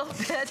add a little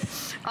bit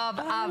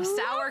of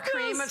sour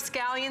cream, of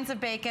scallions of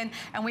bacon,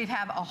 and we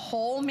have a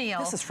whole meal.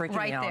 This is freaking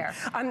right me out. there.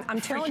 I'm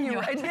telling you,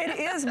 it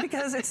is,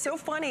 because it's so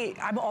funny.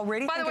 I'm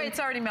already By the way, it's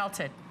already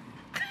melted.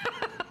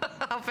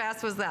 How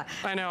fast was that?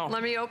 I know.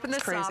 Let me open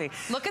this up.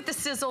 Look at the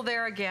sizzle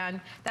there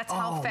again. That's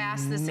how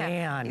fast this is.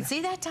 You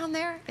see that down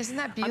there? Isn't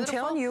that beautiful? I'm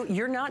telling you,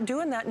 you're not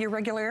doing that in your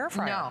regular air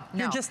fryer. No.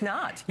 You're just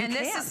not. You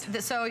can't. This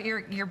is, so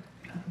you're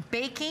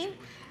baking,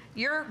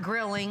 you're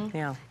grilling,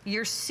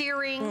 you're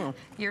searing,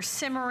 you're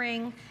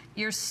simmering,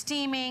 you're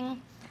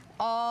steaming,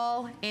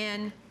 all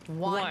in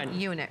one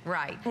unit,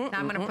 right. Now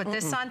I'm going to put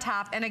this on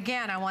top. And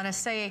again, I want to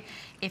say,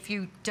 if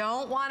you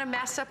don't want to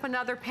mess up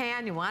another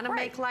pan, you want to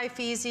make life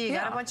easy, you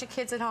got a bunch of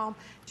kids at home,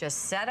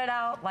 just set it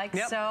out like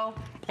so,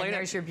 and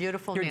there's your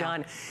beautiful meal. You're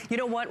done. You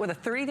know what? With a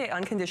 30-day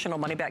unconditional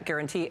money-back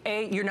guarantee,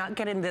 you're not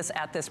getting this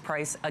at this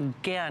price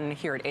again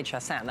here at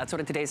HSN. That's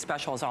what today's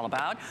special is all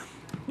about.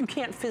 You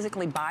can't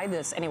physically buy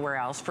this anywhere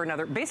else for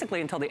another,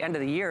 basically until the end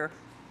of the year,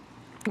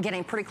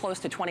 getting pretty close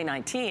to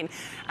 2019,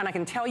 and I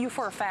can tell you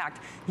for a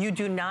fact, you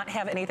do not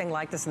have anything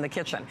like this in the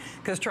kitchen.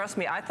 Because trust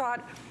me, I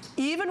thought,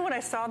 even when I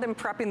saw them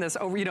prepping this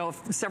over, you know,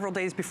 several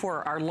days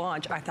before our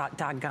launch, I thought,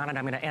 doggone it,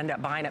 I'm gonna end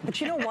up buying it.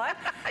 But you know what?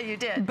 You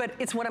did. But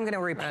it's what I'm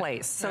gonna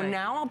replace. So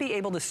now I'll be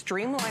able to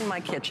streamline my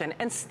kitchen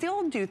and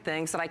still do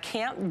things that I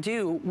can't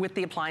do with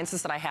the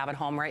appliances that I have at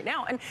home right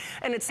now.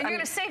 And it's you're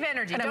gonna save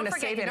energy. Don't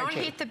forget, you don't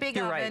heat the big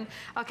oven.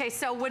 Okay,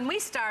 so when we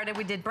started,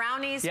 we did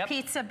brownies,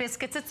 pizza,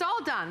 biscuits. It's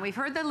all done. We've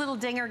heard the little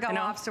dinger go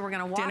off, so we're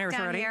gonna walk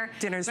down here.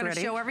 Dinner's ready. We're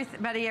gonna show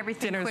everybody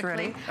everything quickly.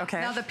 Ready.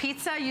 Okay. Now the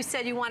pizza, you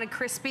said you wanted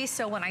crispy,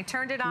 so when I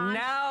turned it on,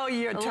 now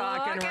you're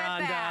talking, look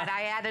at Rhonda. that.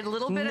 I added a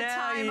little bit of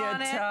time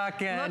on it.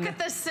 Talking. Look at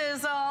the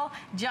sizzle,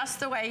 just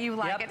the way you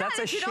like it. That's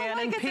a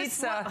Shannon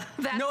pizza.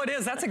 No, it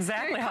is. That's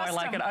exactly how I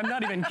like it. I'm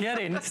not even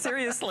kidding.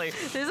 Seriously.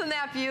 Isn't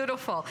that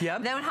beautiful?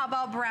 Yep. Then how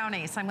about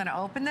brownies? I'm going to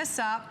open this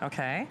up.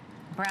 Okay.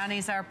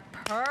 Brownies are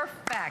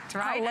perfect,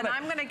 right? And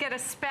I'm gonna get a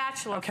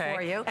spatula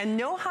for you. And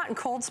no hot and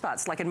cold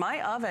spots. Like in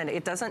my oven,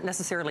 it doesn't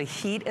necessarily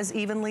heat as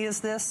evenly as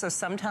this. So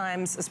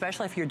sometimes,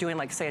 especially if you're doing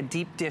like say a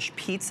deep dish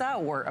pizza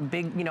or a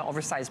big, you know,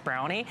 oversized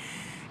brownie,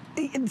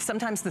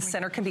 sometimes the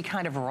center can be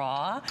kind of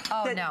raw.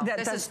 Oh, no.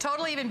 This is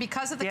totally even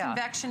because of the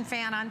convection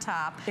fan on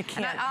top. It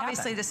can't and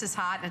obviously, this is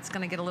hot and it's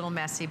going to get a little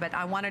messy, but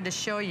I wanted to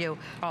show you,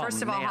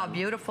 first of all, how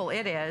beautiful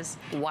it is.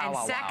 And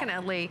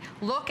secondly,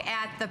 look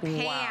at the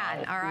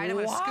pan. All right, I'm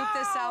going to scoop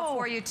this out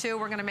for you, too.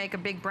 We're going to make a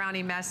big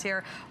brownie mess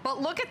here. But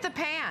look at the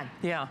pan.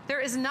 Yeah. There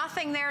is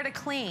nothing there to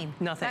clean.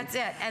 Nothing. That's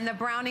it. And the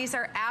brownies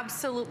are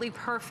absolutely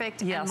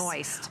perfect and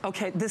moist.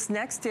 Okay, this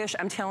next dish,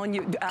 I'm telling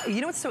you,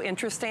 you know what's so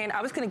interesting?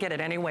 I was going to get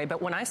it anyway,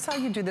 but when I saw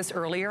you do this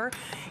earlier,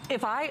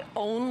 if I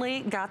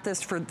only got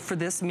this for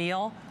this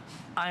meal,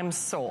 I'm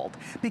sold.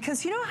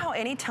 Because you know how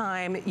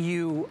anytime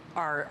you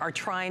are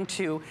trying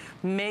to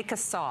make a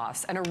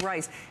sauce and a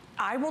rice,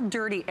 I will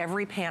dirty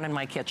every pan in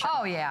my kitchen.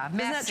 Oh yeah,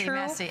 messy, Isn't that true?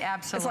 Messy,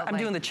 absolutely. It's like I'm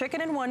doing the chicken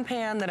in one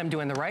pan, then I'm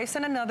doing the rice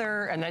in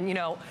another, and then, you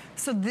know,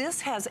 so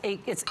this has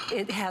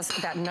it has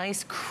that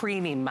nice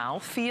creamy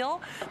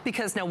mouthfeel,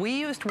 because now we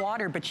used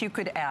water, but you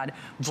could add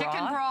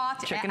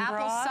broth,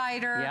 apple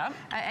cider,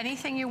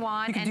 anything you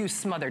want. You could do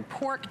smothered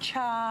pork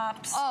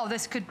chops. Oh,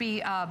 this could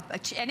be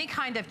any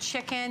kind of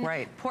chicken.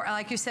 Right.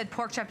 Like you said,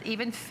 pork chops,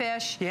 even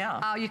fish.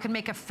 Yeah. You can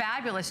make a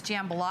fabulous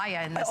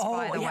jambalaya in this,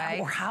 by the way.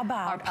 Or how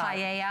about... Or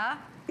paella.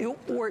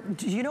 Or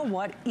do you know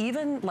what?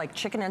 Even like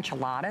chicken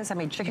enchiladas. I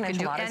mean, chicken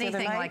enchiladas the other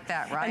night. Anything like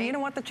that, right? And you know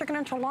what? The chicken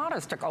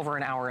enchiladas took over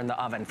an hour in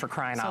the oven, for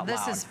crying out loud.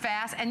 So this is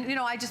fast. And you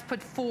know, I just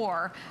put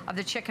 4 of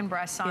the chicken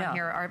breasts on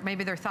here, or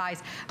maybe they're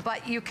thighs.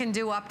 But you can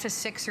do up to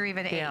 6 or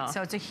even 8.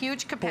 So it's a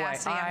huge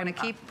capacity. I'm going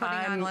to keep putting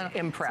on a little.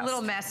 Impressed. It's a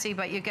little messy,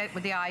 but you get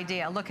with the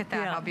idea. Look at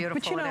that, how beautiful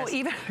it is. But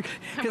you know, even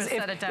because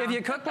if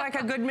you cook like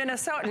a good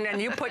Minnesotan and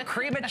you put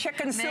cream of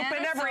chicken soup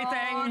in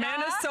everything,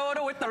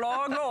 Minnesota with the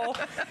logo.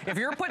 If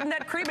you're putting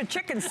that cream of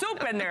chicken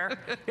soup in there.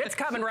 It's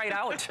coming right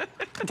out.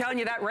 I'm telling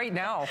you that right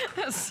now.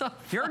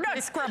 You're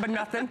not scrubbing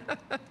nothing.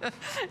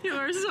 You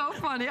are so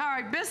funny. All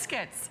right,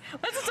 biscuits.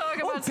 Let's talk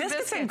about some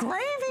biscuits and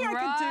gravy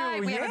I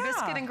could do. We have a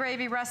biscuit and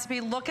gravy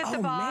recipe. Look at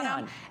the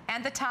bottom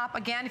and the top.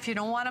 Again, if you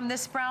don't want them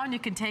this brown, you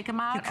can take them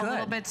out a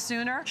little bit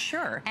sooner.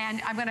 Sure.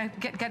 And I'm going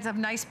to get a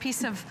nice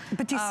piece of...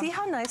 But do you see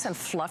how nice and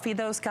fluffy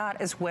those got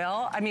as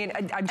well? I mean,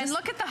 I'm just... And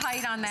look at the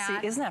height on that.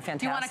 See, isn't that fantastic?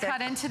 Do you want to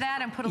cut into that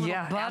and put a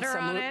little butter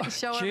on it and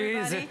show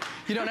everybody?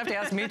 You don't have to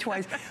ask me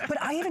twice.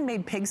 But I even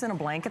made pigs in a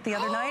blanket the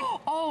other night.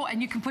 Oh,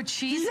 and you can put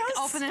cheese,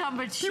 open it up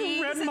with cheese.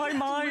 You read my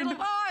mind.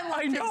 I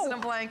love pigs in a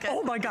blanket.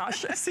 Oh my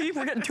gosh. See,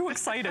 we're getting too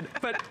excited.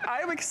 But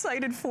I'm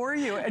excited for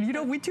you. And you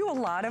know, we do a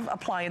lot of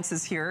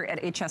appliances here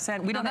at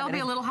HSN. We don't they'll be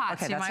a little hot,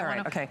 okay, so you that's might all right.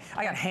 want to... Okay,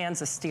 I got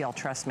hands of steel,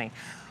 trust me.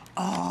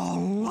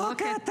 Oh,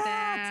 look at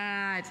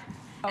that.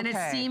 And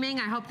it's steaming.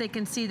 I hope they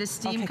can see the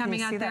steam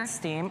coming out there. That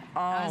steam?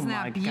 Oh, isn't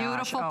that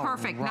beautiful? Gosh.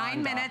 Perfect. Rhonda.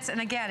 9 minutes. And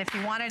again, if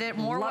you wanted it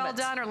more well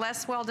done or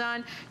less well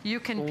done, you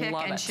can pick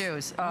and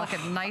choose. Look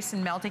at nice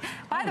and melty.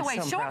 By the way,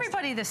 show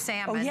everybody the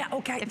salmon.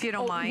 If you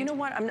don't mind. You know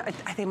what?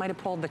 They might have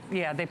pulled the.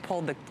 Yeah, they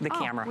pulled the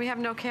camera. We have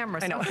no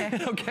cameras. I know.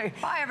 Okay.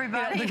 Bye,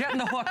 everybody. They're getting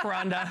the hook,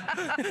 Rhonda.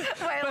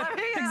 Wait, let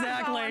me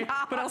exactly.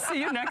 But I'll see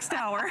you next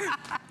hour.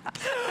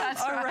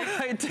 That's All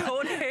right.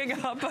 Don't hang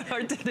up on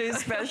our today's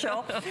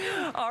special.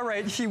 All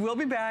right. She will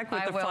be back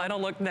with the final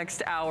look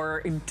next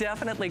hour.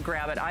 Definitely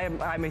grab it.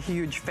 I'm a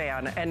huge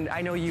fan, and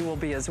I know you will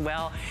be as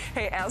well.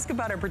 Hey, ask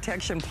about our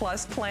Protection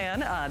Plus plan.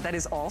 That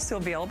is also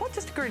available.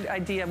 Just a good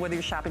idea whether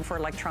you're shopping for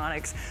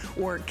electronics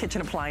or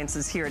kitchen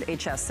appliances here at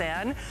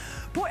HSN.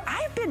 Boy,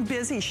 I've been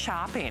busy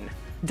shopping.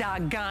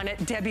 Doggone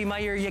it, Debbie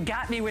Meyer, you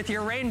got me with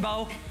your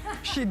rainbow.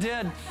 She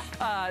did.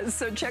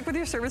 So check with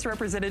your service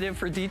representative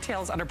for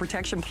details on a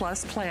Protection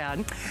Plus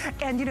plan.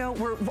 And you know,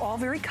 we're all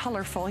very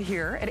colorful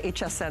here at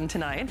HSN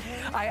tonight.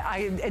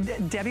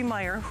 Debbie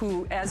Meyer,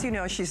 who, as you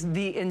know, she's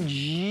the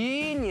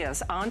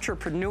ingenious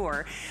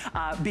entrepreneur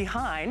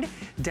behind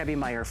Debbie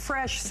Meyer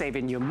Fresh,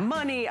 saving you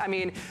money. I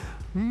mean,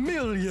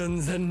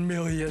 millions and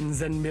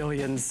millions and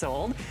millions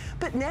sold.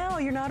 But now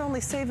you're not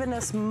only saving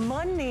us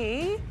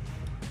money,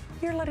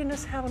 you're letting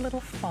us have a little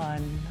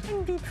fun.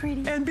 And be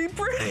pretty. And be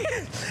pretty.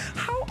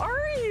 How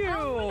are you?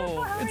 I'm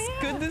wonderful. How are you?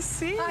 It's good to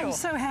see you. I'm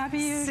so happy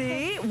you...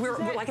 See,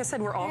 like I said,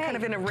 we're all kind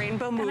of in a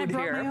rainbow mood and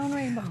I here. brought my own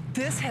rainbow.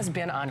 This has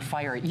been on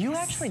fire. You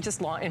actually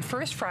just launched, in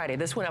First Friday,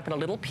 this went up in a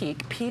little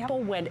peak.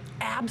 People went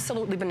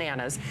absolutely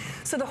bananas.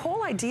 So the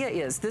whole idea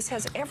is this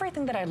has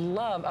everything that I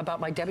love about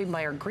my Debbie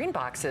Meyer green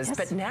boxes,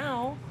 but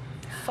now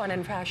fun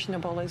and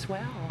fashionable as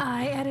well.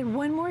 I added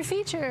one more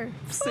feature.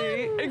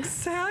 See,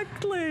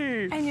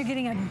 exactly. And you're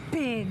getting a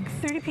big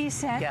 30-piece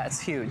set. Yeah,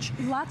 it's huge.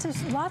 Lots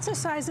of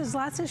sizes,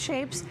 lots of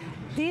shapes.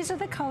 These are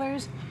the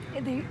colors.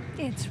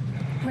 It's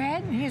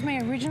red. Here's my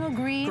original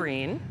green.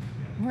 Green.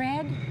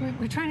 Red.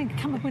 We're trying to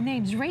come up with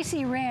names.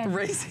 Racy red.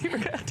 Racy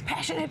red.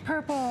 Passionate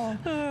purple.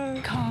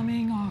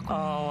 Calming aqua.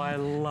 Oh, I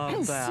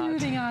love that.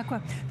 Soothing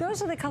aqua.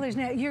 Those are the colors.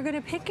 Now, you're going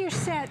to pick your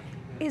set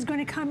is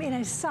going to come in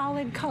a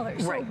solid color.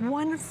 So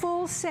one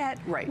full set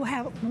will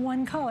have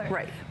one color.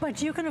 Right.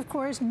 But you can, of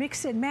course,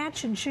 mix and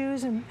match and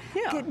choose and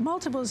get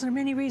multiples. There are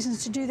many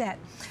reasons to do that.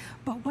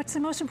 But what's the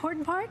most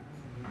important part?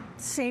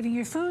 Saving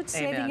your food,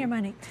 saving your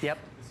money. Yep.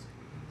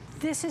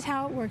 This is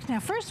how it works.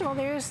 Now, first of all,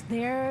 there's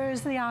the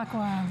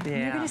aqua. Yeah,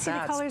 you're going to see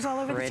the colors all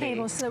over the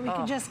table so that we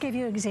can just give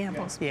you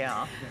examples.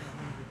 Yeah.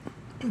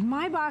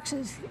 My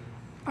boxes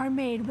are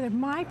made with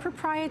my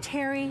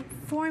proprietary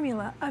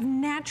formula of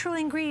natural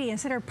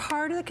ingredients that are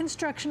part of the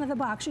construction of the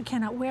box. You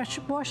cannot wash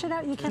it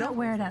out, you cannot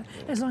wear it out.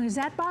 As long as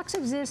that box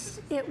exists,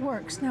 it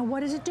works. Now,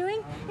 what is it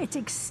doing? It's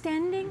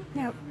extending,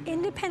 now,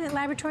 independent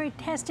laboratory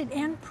tested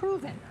and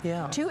proven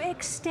to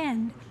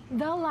extend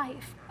the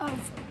life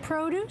of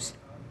produce,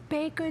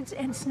 baked goods,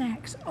 and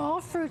snacks. All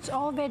fruits,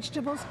 all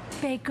vegetables,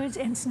 baked goods,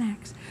 and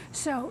snacks.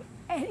 So,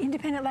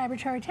 independent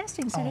laboratory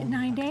testing said at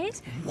 9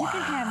 days, you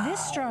can have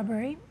this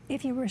strawberry,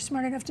 if you were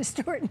smart enough to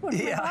store it in one of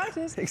the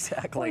boxes.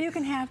 Exactly. Or you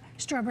can have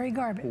strawberry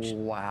garbage.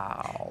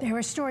 Wow. They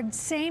were stored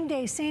same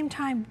day, same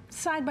time,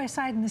 side by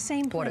side in the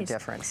same place. What a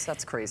difference.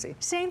 That's crazy.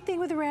 Same thing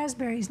with the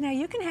raspberries. Now,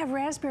 you can have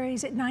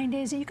raspberries at 9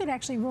 days that you could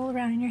actually roll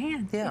around in your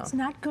hand. Yeah. It's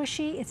not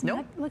gushy. It's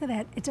not, look at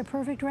that. It's a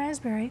perfect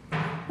raspberry.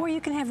 Or you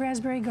can have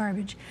raspberry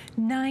garbage.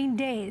 9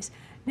 days.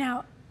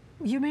 Now,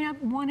 you may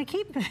not want to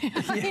keep them.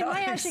 In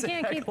my house, you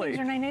can't keep things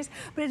for 9 days,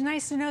 but it's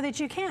nice to know that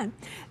you can.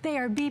 They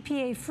are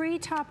BPA-free,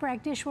 top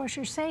rack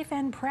dishwasher safe,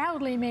 and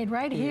proudly made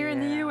right here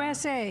in the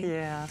USA.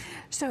 Yeah.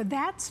 So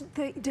that's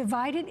the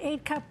divided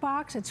 8-cup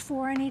box. It's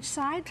 4 on each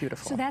side.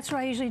 Beautiful. So that's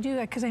what I usually do,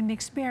 because I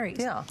mix berries.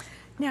 Yeah.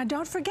 Now,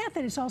 don't forget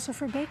that it's also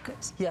for baked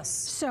goods. Yes.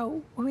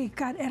 So we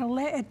got at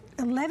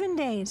 11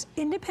 days,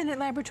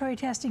 independent laboratory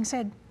testing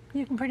said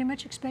you can pretty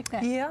much expect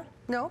that. Yeah.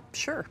 No,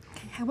 sure.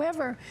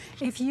 However,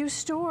 if you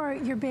store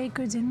your baked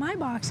goods in my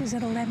boxes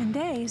at 11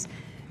 days,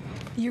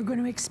 you're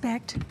going to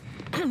expect,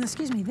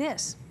 excuse me,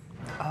 this.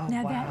 Oh,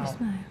 now wow. that is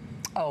my...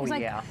 Oh,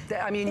 like, yeah.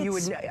 I mean, you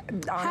would,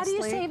 honestly. How do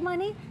you save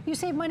money? You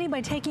save money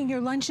by taking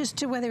your lunches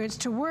to, whether it's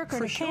to work or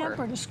to camp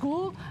or to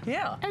school.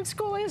 Yeah. And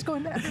school is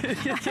going back.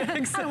 Yeah,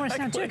 exactly. I don't want to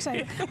sound too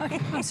excited. Okay,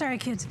 I'm sorry,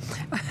 kids.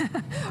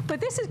 But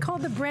this is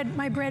called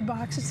my bread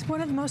box. It's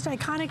one of the most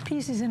iconic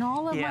pieces in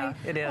all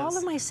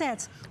of my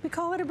sets. We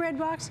call it a bread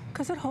box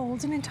because it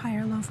holds an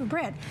entire loaf of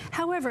bread.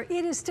 However,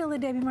 it is still a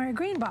Debbie Meyer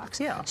green box.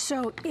 Yeah.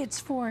 So it's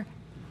for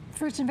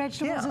fruits and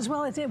vegetables as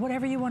well as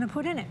whatever you want to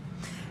put in it.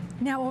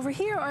 Now over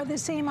here are the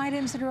same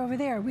items that are over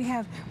there. We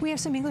have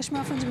some English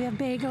muffins, we have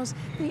bagels.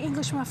 The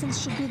English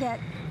muffins should be that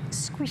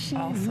squishy,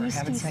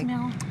 yeasty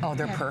smell. Oh,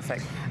 they're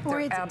perfect. Or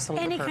they're it's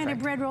absolutely any kind of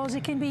bread rolls.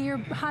 It can be your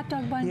hot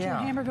dog buns, your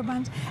hamburger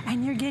buns,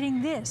 and you're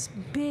getting this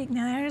big.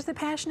 Now there's the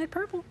passionate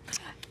purple.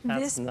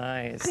 That's this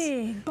nice.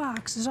 Big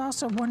box is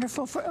also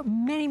wonderful for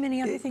many,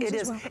 many other things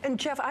as well. It is. And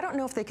Jeff, I don't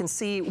know if they can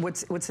see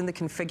what's in the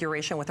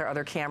configuration with our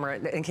other camera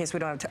in case we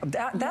don't have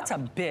time. That's a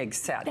big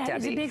set, Debbie. That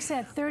is a big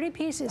set, 30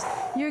 pieces.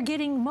 You're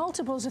getting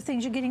multiples of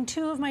things. You're getting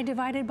 2 of my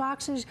divided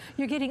boxes.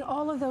 You're getting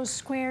all of those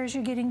squares.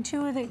 You're getting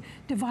 2 of the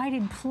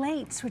divided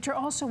plates, which are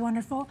also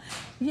wonderful.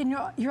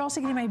 You're also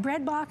getting my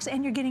bread box,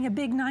 and you're getting a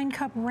big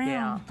 9-cup round.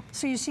 Yeah.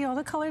 So you see all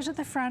the colors at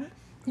the front.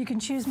 You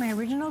can choose my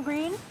original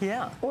green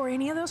or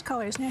any of those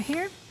colors. Now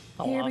here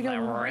we go,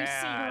 racy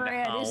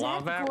red.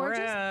 Isn't that gorgeous?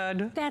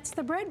 Red. That's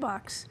the bread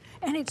box.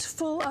 And it's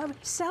full of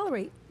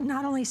celery.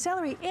 Not only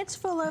celery, it's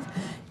full of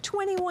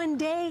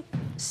 21-day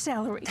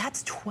celery.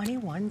 That's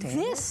 21 days?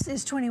 This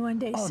is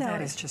 21-day celery. Oh,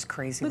 that is just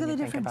crazy when you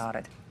think about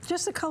it.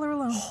 Just the color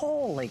alone.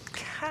 Holy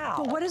cow.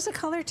 But what does the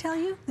color tell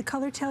you? The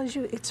color tells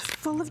you it's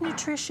full of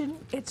nutrition.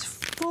 It's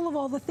full of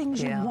all the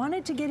things you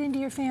wanted to get into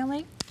your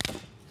family.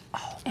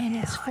 Oh, and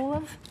it's full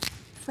of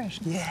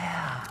freshness.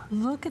 Yeah.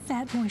 Look at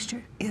that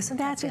moisture. Isn't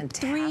that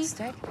fantastic?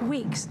 That's 3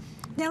 weeks.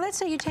 Now let's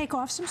say you take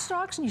off some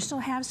stalks and you still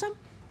have some.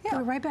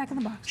 Put it right back in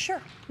the box.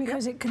 Sure.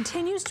 Because it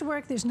continues to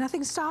work. There's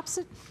nothing stops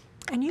it.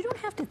 And you don't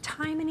have to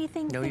time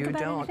anything, think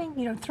about anything.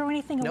 You don't throw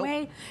anything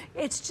away.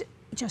 It's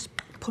just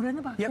put it in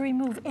the box.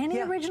 Remove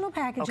any original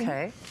packaging.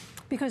 Okay.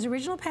 Because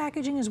original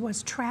packaging is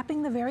what's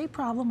trapping the very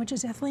problem, which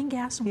is ethylene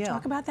gas. And we'll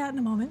talk about that in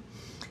a moment.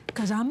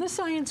 Because I'm the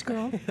science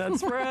girl.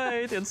 That's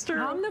right. It's true.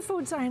 I'm the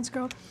food science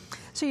girl.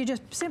 So you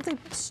just simply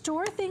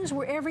store things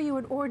wherever you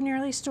would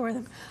ordinarily store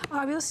them.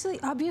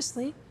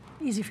 Obviously,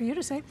 easy for you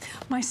to say,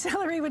 my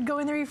celery would go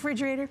in the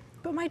refrigerator,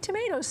 but my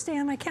tomatoes stay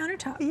on my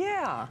countertop.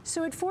 Yeah.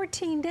 So at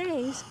 14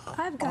 days,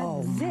 I've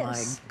got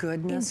this. Oh my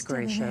goodness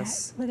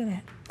gracious. Look at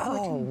that.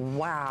 Oh,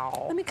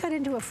 wow. Let me cut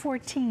into a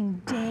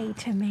 14-day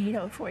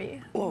tomato for you.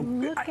 Well,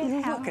 look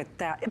at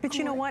that. But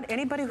you know what?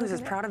 Anybody who's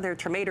as proud of their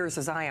tomatoes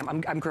as I am,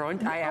 I'm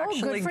growing. I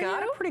actually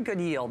got a pretty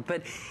good yield.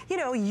 But, you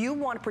know, you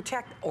want to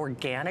protect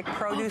organic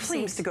produce.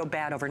 Seems to go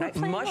bad overnight.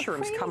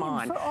 Mushrooms, come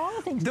on. For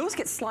all things. Those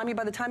get slimy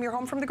by the time you're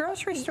home from the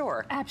grocery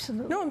store.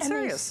 Absolutely. No, I'm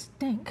serious.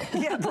 And they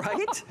stink. Yeah,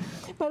 right?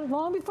 But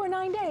long before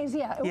 9 days,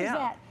 it was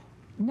that.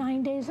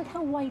 9 days, look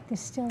how white this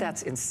still is.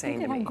 That's insane to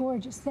me. Look at how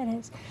gorgeous that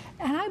is.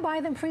 And I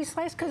buy them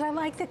pre-sliced because I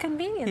like the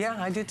convenience.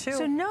 Yeah, I do too.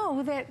 So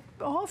know that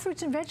all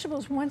fruits and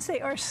vegetables, once they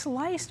are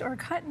sliced or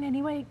cut in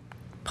any way,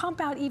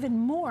 pump out even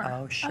more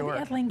of the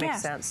ethylene gas.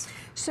 Makes sense.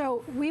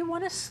 So we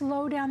want to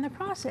slow down the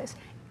process.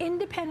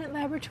 Independent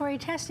laboratory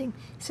testing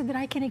so that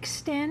I can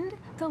extend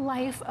the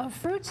life of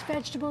fruits,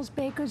 vegetables,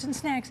 baked goods, and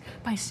snacks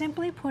by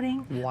simply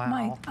putting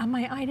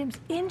my items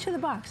into the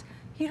box.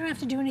 You don't have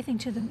to do anything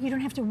to them. You don't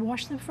have to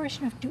wash them first.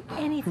 You don't have to do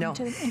anything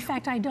to them. In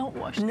fact, I don't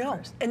wash them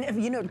first.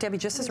 And you know, Debbie,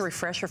 just as a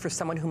refresher for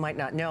someone who might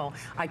not know,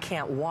 I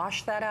can't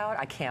wash that out.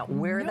 I can't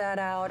wear that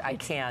out. I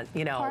can't,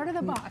 you know. Part of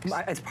the box.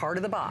 It's part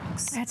of the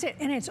box. That's it.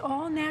 And it's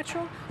all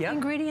natural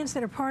ingredients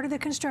that are part of the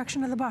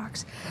construction of the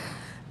box.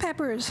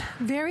 Peppers,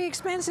 very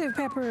expensive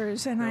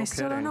peppers, and I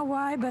still don't know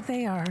why, but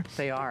they are.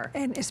 They are.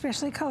 And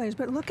especially colors.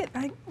 But look at,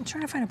 I'm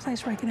trying to find a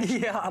place where I can actually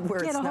get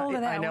a hold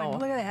of that one.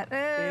 Look at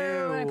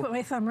that. Oh, I put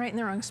my thumb right in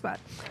the wrong spot.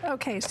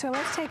 Okay, so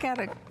let's take out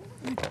a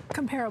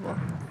comparable.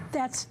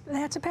 That's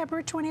a pepper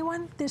at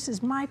 21. This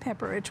is my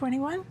pepper at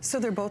 21.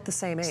 So they're both the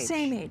same age?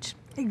 Same age.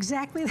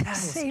 Exactly the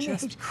same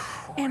age.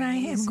 And I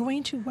am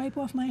going to wipe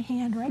off my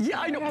hand right now.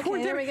 Yeah, I know. Poor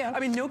Debbie. There we go. I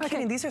mean, no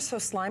kidding. These are so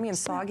slimy and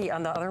soggy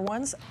on the other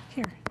ones.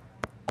 Here.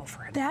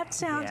 That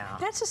sound,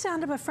 that's the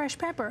sound of a fresh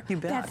pepper. You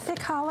bet. That thick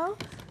hollow.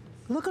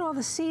 Look at all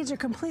the seeds are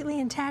completely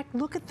intact.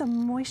 Look at the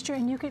moisture,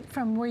 and you can,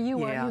 from where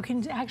you are, you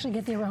can actually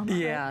get the aroma.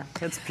 Yeah,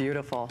 it's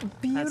beautiful.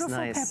 Beautiful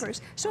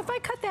peppers. So if I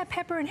cut that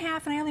pepper in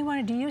half and I only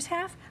wanted to use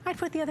half, I'd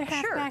put the other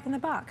half back in the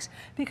box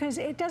because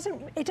it doesn't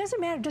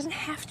matter. It doesn't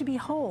have to be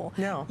whole.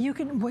 No. You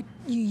can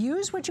you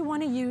use what you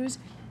want to use.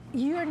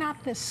 You're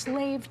not the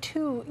slave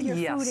to your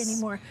food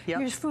anymore.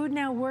 Your food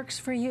now works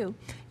for you.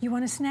 You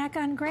want to snack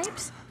on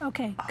grapes?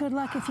 Okay, good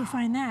luck if you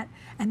find that.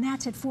 And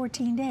that's at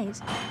 14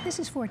 days. This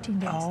is 14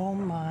 days. Oh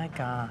my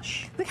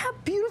gosh. Look how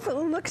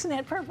beautiful it looks in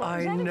that purple.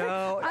 I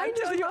know. I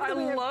tell you, I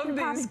love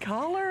these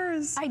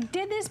colors. I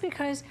did this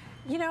because,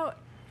 you know,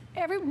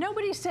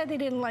 nobody said they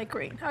didn't like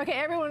green. Okay,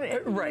 everyone,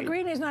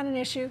 green is not an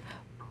issue.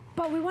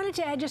 But we wanted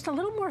to add just a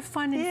little more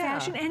fun and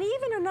fashion and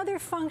even another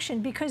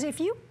function, because if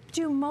you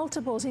do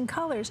multiples in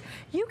colors.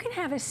 You can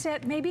have a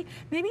set, maybe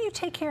you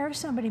take care of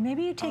somebody,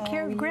 maybe you take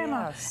care of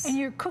grandma, and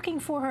you're cooking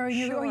for her, or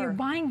you're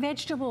buying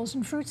vegetables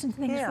and fruits and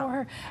things for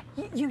her.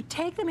 You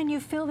take them and you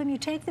fill them, you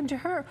take them to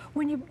her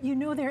when you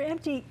know they're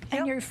empty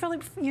and you're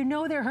filling, you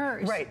know they're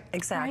hers. Right,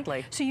 exactly.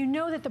 Right? So you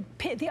know that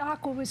the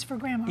aqua was for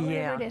grandma,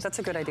 whatever it is. That's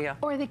a good idea.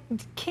 Or the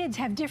kids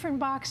have different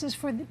boxes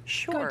for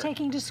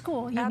taking to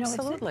school. You know, it's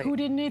who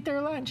didn't eat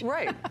their lunch.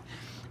 Right.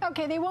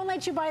 Okay, they won't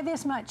let you buy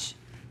this much.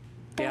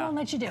 They won't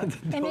let you do it.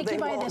 They make you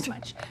buy this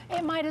much.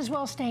 It might as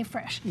well stay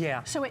fresh.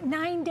 Yeah. So at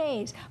 9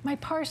 days, my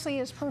parsley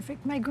is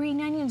perfect. My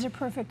green onions are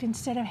perfect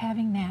instead of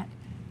having that.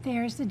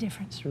 There's the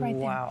difference right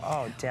there. Wow.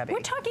 Oh, Debbie.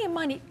 We're talking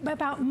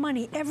about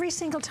money every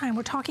single time.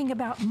 We're talking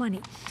about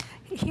money.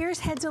 Here's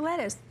heads of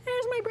lettuce.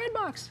 There's my bread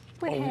box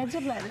with heads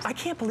of lettuce. I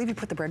can't believe you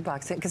put the bread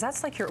box in, because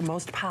that's like your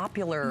most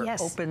popular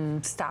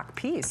open stock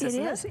piece,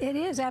 isn't it? It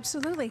is,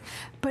 absolutely.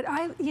 But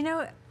I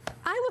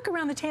look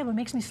around the table, it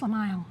makes me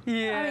smile.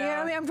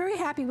 Yeah. I mean, I'm very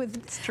happy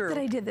with that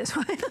I did this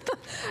one.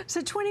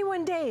 So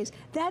 21 days.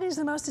 That is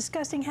the most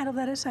disgusting head of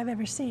lettuce I've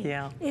ever seen.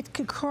 Yeah. It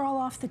could crawl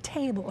off the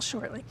table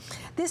shortly.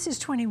 This is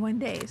 21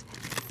 days.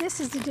 This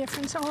is the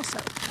difference also.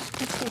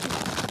 Let's take it.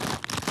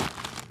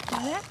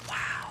 Got that?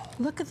 Wow.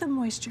 Look at the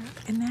moisture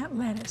in that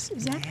lettuce.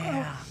 Is that?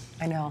 Yeah.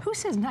 I know. Who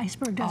says an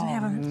iceberg doesn't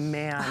have a...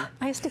 man.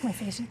 I stick my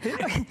face in.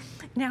 Okay.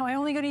 Now, I'm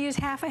only going to use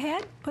half a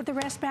head, put the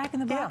rest back in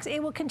the box.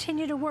 It will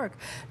continue to work.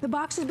 The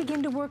boxes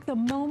begin to work the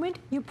moment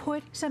you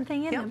put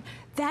something in them.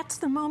 That's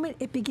the moment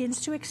it begins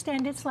to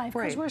extend its life,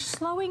 because we're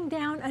slowing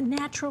down a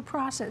natural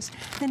process.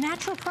 The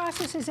natural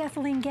process is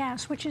ethylene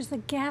gas, which is the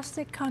gas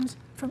that comes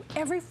from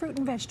every fruit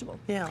and vegetable.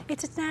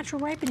 It's its natural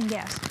ripening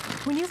gas.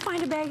 When you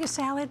find a bag of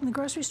salad in the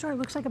grocery store that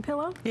looks like a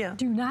pillow,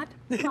 do not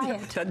buy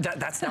it.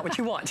 That's not what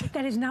you want.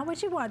 That is not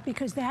what you want,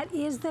 because that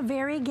is the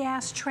very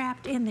gas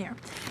trapped in there.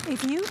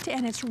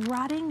 And it's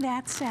rotting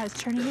that salad, it's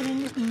turning it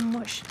into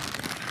mush.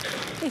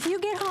 If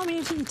you get home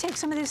and you take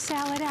some of this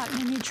salad out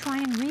and you try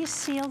and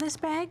reseal this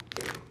bag,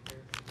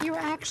 you're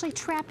actually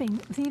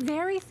trapping the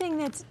very thing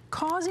that's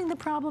causing the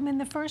problem in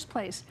the first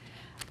place.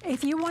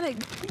 If you want to,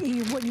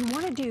 what you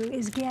want to do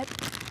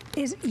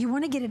is you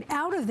want to get it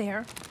out of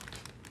there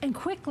and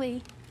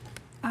quickly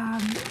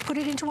put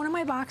it into one of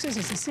my boxes.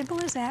 It's as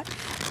simple as that,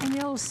 and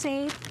it'll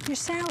save your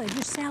salad.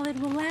 Your salad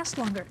will last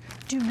longer.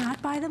 Do not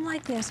buy them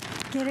like this.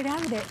 Get it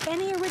out of there.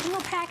 Any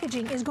original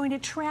packaging is going to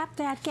trap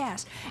that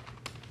gas.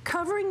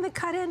 Covering the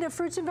cut end of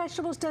fruits and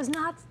vegetables does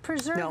not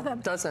preserve them. No,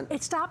 it doesn't.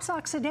 It stops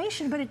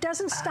oxidation, but it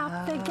doesn't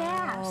stop the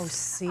gas. Oh,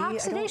 see?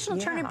 Oxidation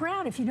will turn it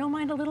brown if you don't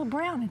mind a little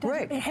brown. It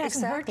doesn't, it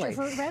hasn't hurt your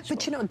fruit and vegetable.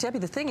 But you know, Debbie,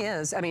 the thing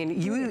is, I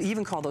mean, you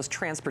even call those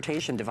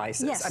transportation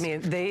devices. Yes. I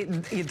mean,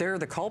 they're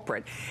the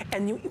culprit.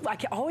 And I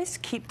always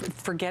keep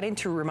forgetting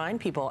to remind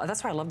people,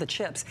 that's why I love the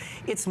chips.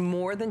 It's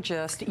more than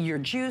just your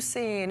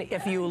juicing.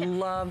 If you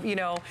love, you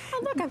know.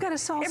 Oh, look, I've got a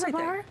salsa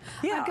bar.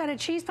 Yeah. I've got a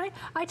cheese pie.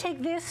 I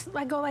take this,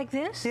 I go like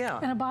this. Yeah.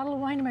 And a bottle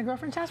of wine to my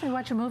girlfriend's house. We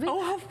watch a movie. Oh,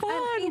 how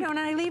fun! And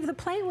I leave the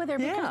plate with her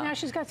because now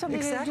she's got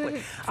something to do.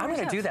 I'm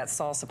going to do that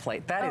salsa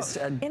plate. That is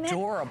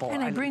adorable.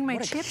 And I bring my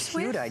chips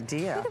with. What a cute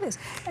idea. Look at this.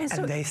 And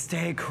they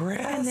stay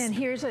crisp. And then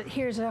here's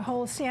a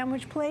whole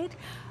sandwich plate.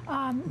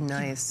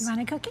 Nice. You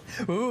want a cookie?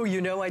 Ooh,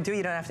 you know I do.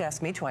 You don't have to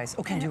ask me twice.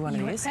 Oh, can you do one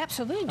of these?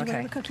 Absolutely. Do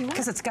whatever cookie you want.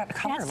 Because it's got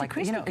color, that's like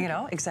you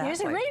know, exactly.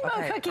 Here's a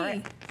rainbow cookie.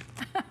 Right.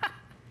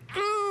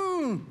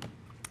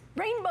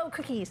 Rainbow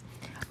cookies.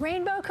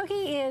 Rainbow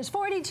cookie is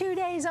 42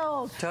 days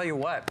old. Tell you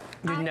what,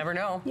 you'd never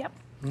know. Yep.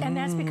 And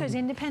that's because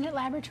independent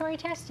laboratory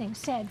testing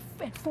said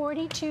at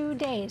 42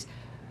 days,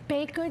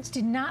 baked goods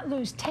did not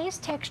lose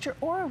taste, texture,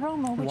 or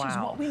aroma, which is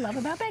what we love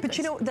about baked goods. But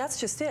you know, that's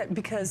just it,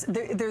 because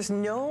there's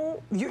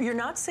no, you're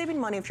not saving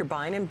money if you're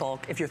buying in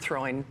bulk if you're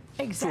throwing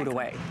food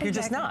away. You're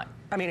just not.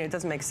 I mean, it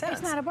doesn't make sense.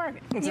 It's not a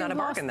bargain. It's not a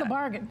bargain then. The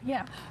bargain,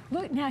 yeah.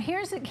 Look, now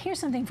here's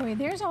something for you.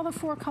 There's all the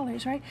 4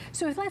 colors, right?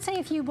 So let's say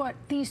if you bought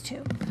these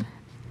 2.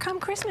 Come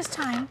Christmas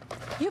time,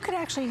 you could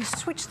actually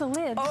switch the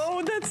lids.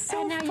 Oh, that's so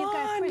fun. And now you've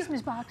got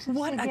Christmas boxes to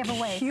give away.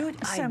 What a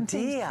cute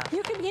idea.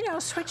 You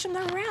could, switch them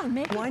around.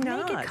 Make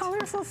it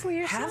colorful for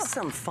yourself. Have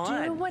some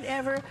fun. Do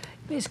whatever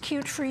is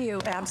cute for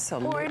you.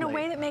 Absolutely. Or in a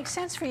way that makes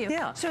sense for you.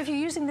 Yeah. So if you're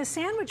using the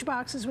sandwich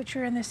boxes, which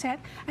are in the set,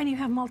 and you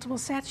have multiple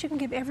sets, you can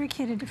give every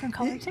kid a different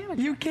colored sandwich.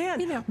 You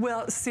can.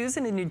 Well,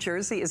 Susan in New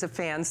Jersey is a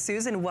fan.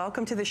 Susan,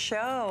 welcome to the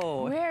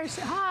show.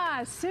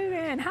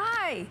 Susan,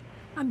 hi.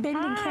 I'm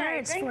bending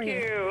carrots for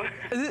you.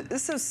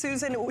 So,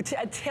 Susan,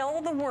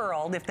 tell the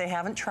world, if they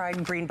haven't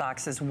tried green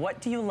boxes,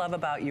 what do you love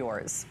about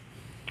yours?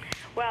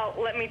 Well,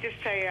 let me just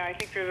tell you, I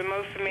think they're the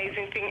most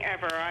amazing thing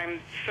ever.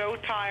 I'm so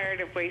tired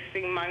of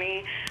wasting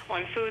money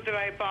on food that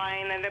I buy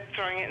and end up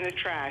throwing it in the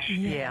trash.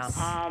 Yes.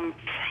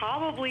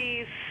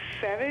 Probably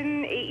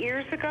 7, 8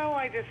 years ago,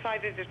 I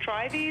decided to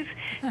try these,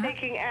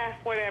 thinking,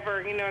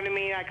 whatever, you know what I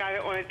mean? I got it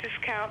on a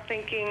discount,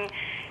 thinking,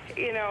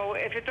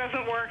 if it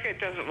doesn't work, it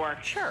doesn't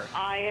work. Sure.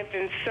 I have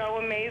been so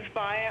amazed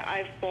by it.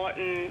 I've bought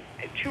 2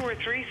 or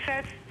 3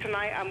 sets.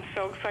 Tonight, I'm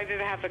so excited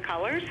to have the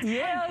colors.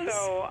 Yes.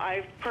 So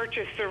I've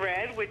purchased the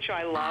red, which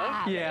I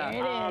love. There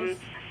it is.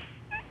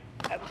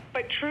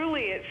 but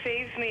truly, it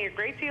saves me a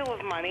great deal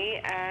of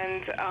money,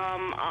 and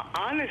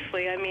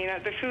honestly, I mean,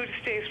 the food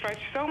stays fresh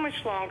so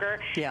much longer,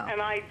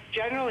 and I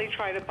generally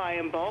try to buy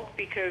in bulk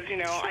because, you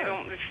know, I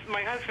don't, it's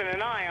my husband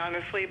and I,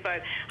 honestly,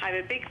 but I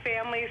have a big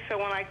family, so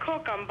when I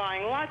cook, I'm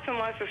buying lots and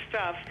lots of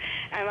stuff,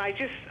 and I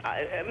just,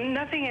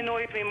 nothing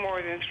annoys me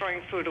more than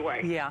throwing food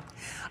away. Yeah,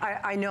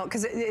 I know,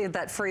 because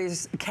that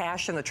phrase,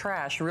 cash in the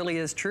trash, really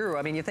is true.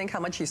 I mean, you think how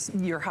much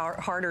your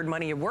hard-earned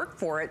money you work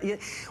for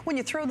it. When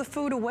you throw the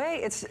food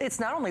away, it's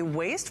not only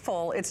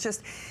wasteful, it's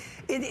just,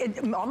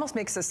 it almost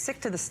makes us sick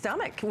to the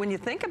stomach when you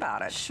think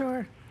about it.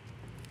 Sure.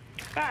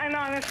 And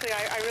honestly,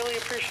 I really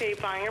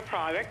appreciate buying a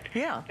product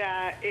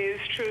that is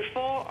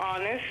truthful,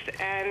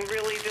 honest, and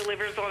really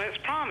delivers on its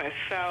promise.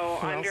 So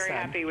I'm very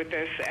happy with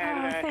this.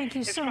 And thank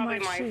you so much,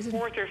 it's probably my Susan.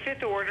 4th or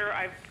 5th order.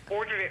 I've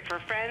ordered it for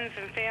friends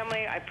and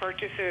family. I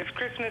purchased it as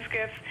Christmas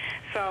gifts.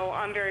 So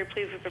I'm very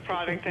pleased with the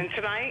product. And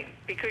tonight,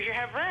 because you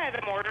have red,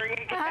 I'm ordering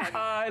again.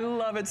 I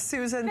love it.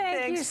 Susan,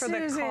 thanks for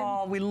the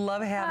call. We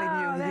love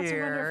having you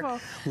here.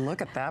 Wonderful.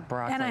 Look at that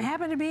broccoli. And I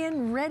happen to be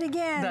in red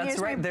again. That's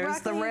right. There's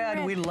the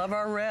red. We love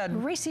our red.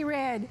 Racy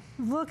red.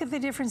 Look at the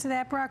difference of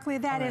that broccoli.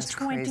 That is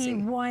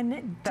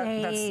 21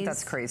 days.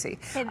 That's crazy.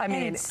 I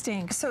mean, it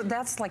stinks. So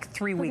that's like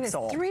 3 weeks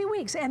old. 3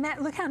 weeks. And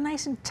that, look how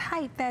nice and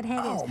tight that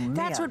head is. Man.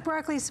 That's what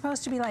broccoli is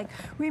supposed to be like.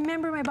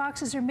 Remember, my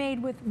boxes are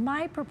made with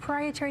my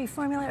proprietary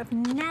formula of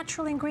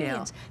natural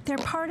ingredients. They're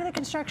part of the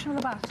construction of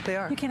the box. They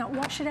are. You cannot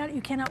wash it out.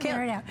 You cannot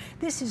wear it out.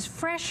 This is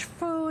fresh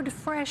food,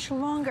 fresh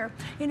longer.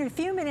 In a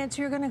few minutes,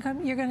 you're going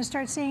to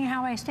start seeing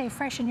how I stay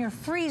fresh in your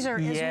freezer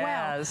as well.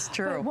 Yes,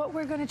 true. But what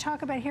we're going to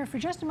talk about here for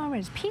just a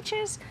moment is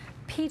peaches.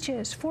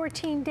 Peaches,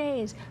 14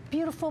 days.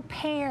 Beautiful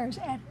pears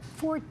at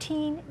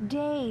 14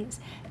 days.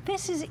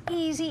 This is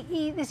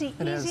easy. This is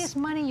the easiest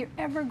money you're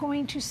ever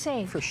going to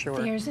save. For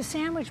sure. There's the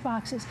sandwich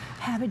boxes.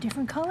 Have a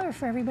different color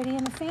for everybody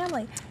in the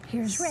family.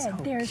 Here's red.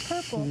 There's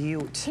purple.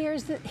 Cute.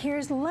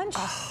 Here's lunch.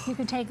 You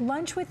can take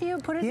lunch with you.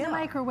 Put it in the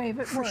microwave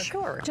at work. For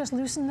sure. Just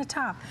loosen the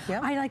top.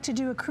 I like to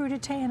do a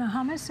crudité and a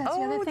hummus. That's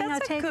the other thing I'll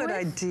take with. Oh,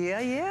 that's a good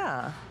idea.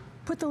 Yeah.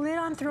 Put the lid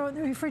on, throw it in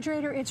the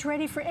refrigerator. It's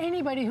ready for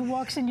anybody who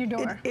walks in your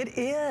door. It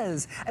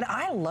is. And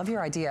I love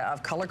your idea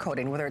of color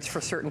coding, whether it's for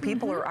certain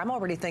people or I'm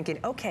already thinking,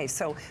 okay,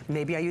 so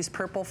maybe I use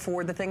purple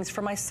for the things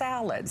for my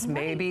salads. Right.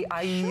 Maybe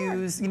I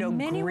use, you know,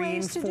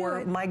 green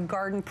for my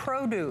garden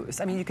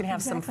produce. I mean, you can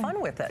have some fun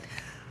with it.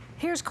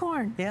 Here's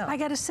corn. Yeah. I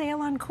got a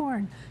sale on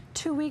corn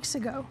 2 weeks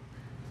ago.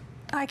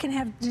 I can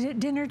have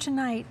dinner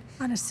tonight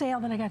on a sale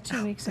that I got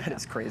 2 weeks ago. That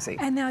is crazy.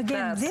 And now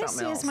again, this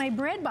is my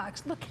bread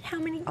box. Look at how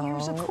many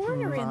ears of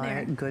corn are in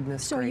there.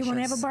 Goodness so gracious. You want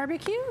to have a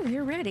barbecue?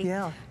 You're ready.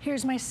 Yeah.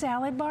 Here's my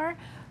salad bar.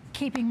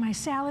 Keeping my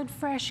salad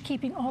fresh,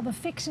 keeping all the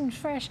fixings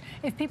fresh.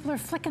 If people are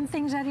flicking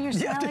things out of your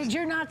salad,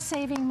 you're not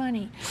saving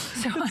money.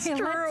 So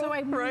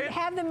I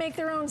have them make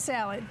their own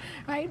salad,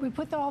 right? We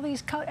put all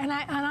these and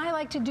I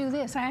like to do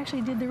this. I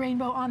actually did the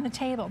rainbow on the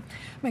table.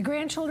 My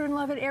grandchildren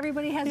love it.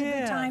 Everybody has a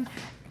good time.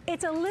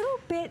 It's a little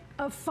bit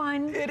of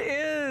fun. It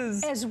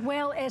is. As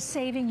well as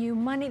saving you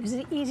money. This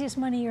is the easiest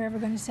money you're ever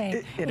going to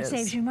save. It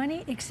saves you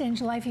money, extends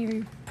your life of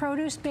your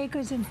produce, baked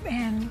goods,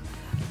 and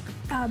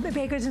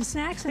baked goods and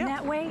snacks, and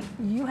that way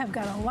you have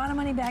got a lot of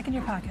money back in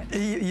your pocket.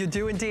 You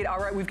do indeed. All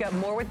right, we've got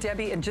more with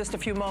Debbie in just a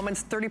few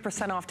moments.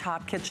 30% off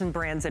top kitchen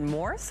brands and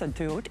more, so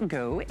don't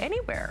go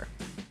anywhere.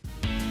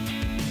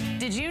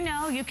 Did you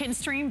know you can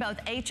stream both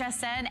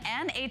HSN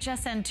and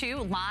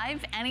HSN2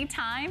 live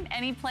anytime,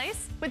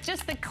 anyplace? With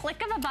just the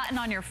click of a button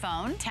on your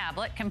phone,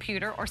 tablet,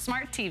 computer, or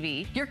smart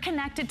TV, you're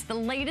connected to the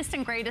latest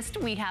and greatest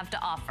we have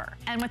to offer.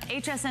 And with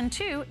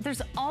HSN2,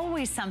 there's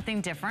always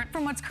something different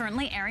from what's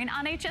currently airing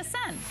on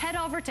HSN. Head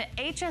over to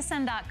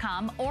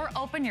hsn.com or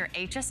open your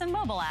HSN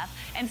mobile app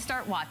and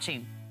start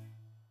watching.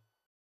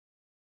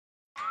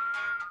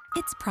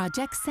 It's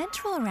Project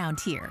Central around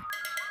here.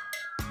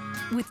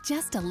 With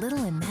just a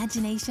little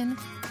imagination,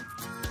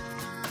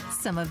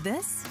 some of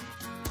this,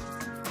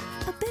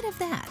 a bit of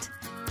that.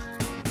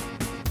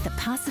 The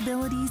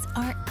possibilities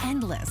are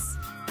endless.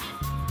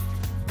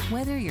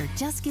 Whether you're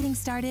just getting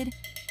started,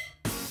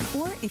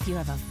 or if you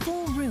have a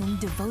full room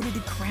devoted to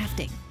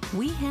crafting,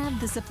 we have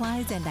the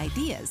supplies and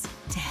ideas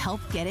to help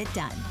get it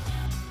done.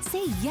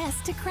 Say yes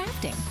to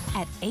crafting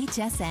at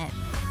HSN.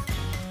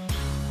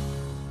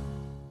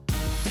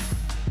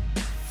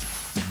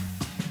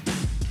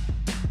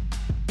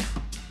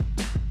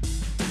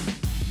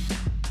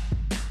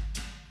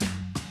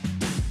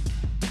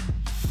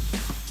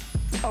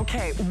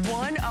 Okay,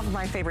 one of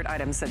my favorite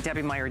items that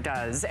Debbie Meyer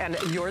does, and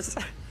yours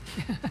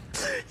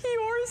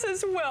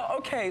as well.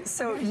 Okay,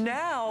 so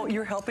now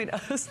you're helping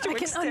us to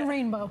extend. I can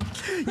unrainbow.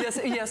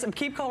 Yes, and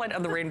keep calling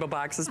on the rainbow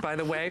boxes, by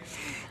the way.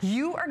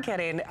 You are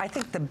getting, I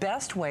think, the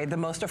best way, the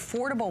most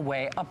affordable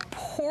way, a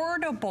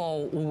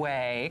portable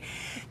way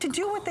to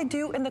do what they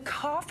do in the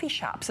coffee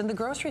shops and the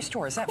grocery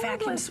stores. That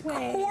cordless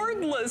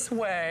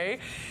way.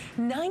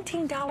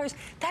 $19.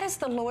 That is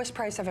the lowest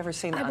price I've ever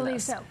seen on this. I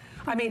believe so.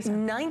 I mean,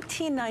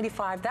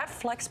 $19.95, that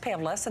flex pay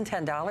of less than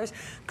 $10,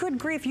 good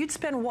grief, you'd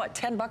spend what,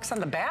 $10 on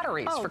the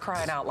batteries for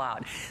crying out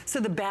loud. So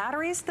the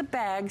batteries, the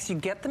bags, you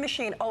get the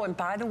machine. Oh, and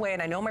by the way,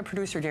 and I know my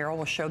producer Daryl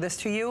will show this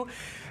to you,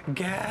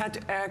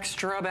 get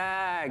extra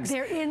bags.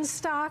 They're in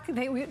stock.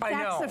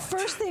 That's the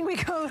first thing we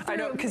go through. I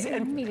know, because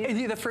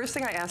the first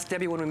thing I asked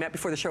Debbie when we met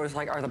before the show was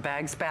like, are the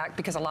bags back?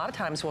 Because a lot of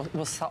times we'll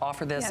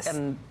offer this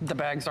and the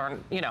bags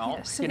aren't, you know,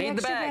 so you need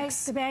the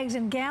bags. The bags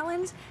in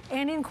gallons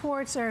and in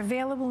quarts are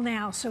available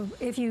now. So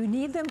if you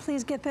need them,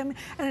 please get them.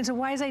 And it's a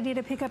wise idea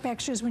to pick up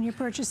extras when you're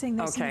purchasing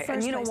this in the first place.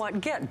 And you know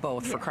what? Get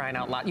both for crying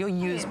out loud. You'll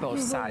use both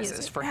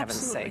sizes for heaven's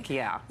sake.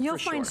 Yeah, you'll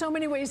find so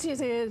many ways to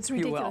use it. It's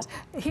ridiculous.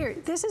 Here,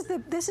 this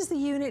is the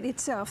unit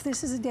itself.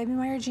 This is a Debbie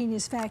Meyer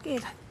Genius Vac.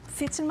 It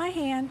fits in my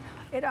hand.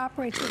 It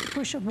operates with the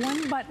push of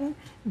one button.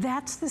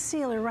 That's the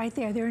sealer right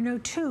there. There are no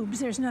tubes.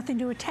 There's nothing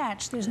to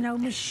attach. There's no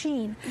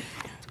machine.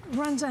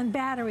 Runs on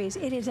batteries.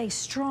 It is a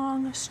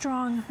strong,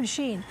 strong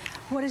machine.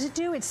 What does it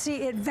do? It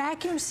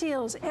vacuum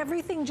seals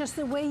everything just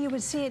the way you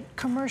would see it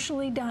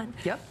commercially done.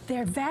 Yep.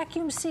 They're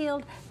vacuum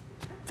sealed.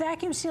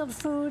 Vacuum sealed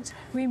foods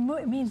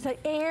means the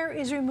air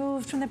is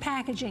removed from the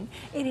packaging.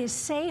 It is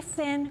safe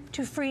then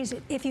to freeze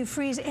it. If you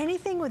freeze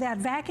anything without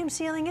vacuum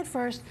sealing it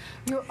first,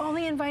 you're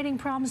only inviting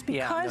problems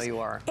because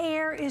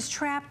air is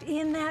trapped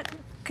in that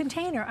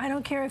container. I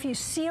don't care if you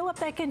seal up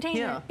that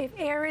container. If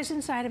air is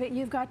inside of it,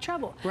 you've got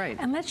trouble. Right.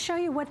 And let's show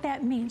you what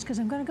that means, because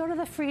I'm going to go to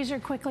the freezer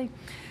quickly.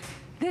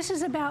 This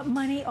is about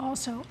money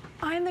also.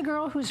 I'm the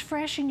girl who's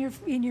fresh in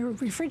your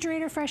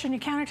refrigerator, fresh on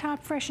your countertop,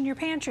 fresh in your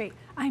pantry.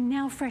 I'm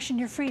now fresh in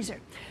your freezer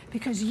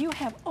because you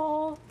have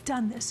all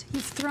done this.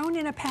 You've thrown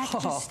in a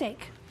package of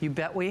steak. You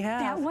bet we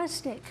have. That was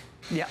steak.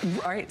 Yeah,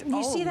 right.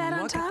 You see that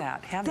on look top?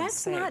 At that.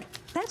 That's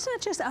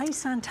not just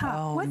ice on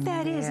top. What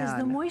that is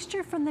the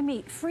moisture from the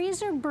meat.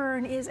 Freezer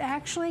burn is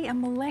actually a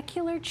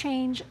molecular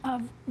change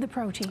of the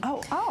protein. I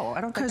don't think I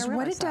realized because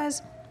what it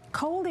does,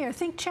 cold air,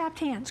 think chapped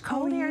hands.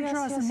 Cold air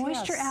draws the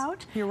moisture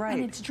out. You're right.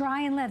 And it's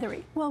dry and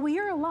leathery. Well,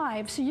 you're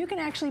alive, so you can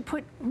actually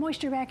put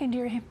moisture back into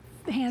your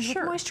hands with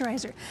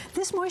moisturizer.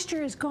 This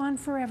moisture is gone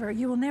forever.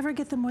 You will never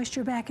get the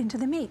moisture back into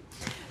the meat.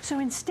 So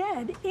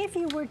instead, if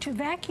you were to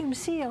vacuum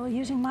seal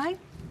using my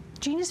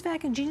Genius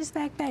Vac and Genius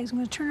Vac bags, I'm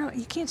going to turn it on.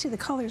 You can't see the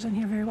colors on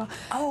here very well.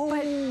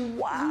 But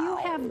you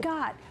have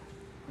got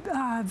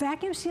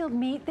vacuum sealed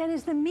meat. That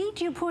is the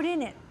meat you put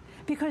in it.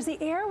 Because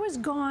the air was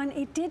gone,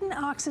 it didn't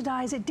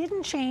oxidize, it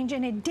didn't change,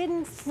 and it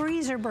didn't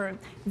freezer burn.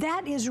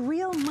 That is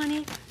real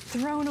money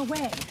thrown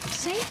away.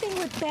 Same thing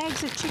with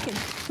bags of chicken.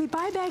 We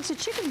buy bags of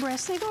chicken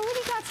breasts, they've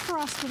already got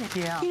frost in it.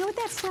 Yeah. You know what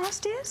that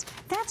frost is?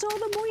 That's all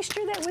the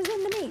moisture that was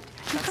in the meat.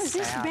 Because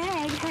this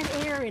bag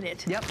had air in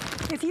it. Yep.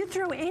 If you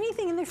throw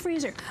anything in the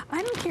freezer,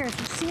 I don't care if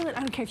you seal it,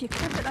 I don't care if you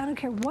clip it, I don't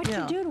care what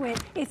you do to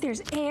it, if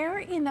there's air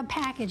in the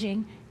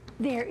packaging,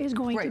 there is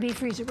going to be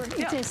freezer burn.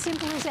 It's as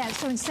simple as that.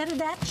 So instead of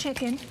that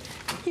chicken,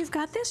 you've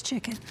got this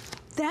chicken.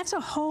 That's a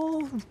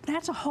whole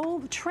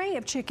tray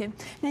of chicken.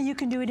 Now you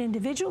can do it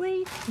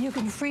individually. You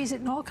can freeze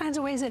it in all kinds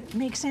of ways that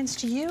make sense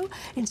to you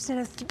instead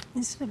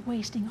of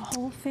wasting a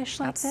whole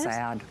fish like this. That's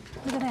sad.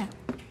 Look at that.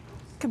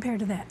 Compared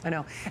to that. I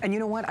know. And you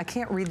know what? I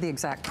can't read the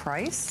exact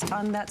price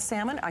on that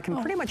salmon. I can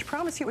pretty much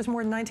promise you it was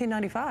more than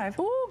 $19.95.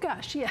 Oh,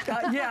 gosh, yeah.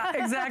 Yeah,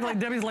 exactly.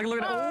 Debbie's like,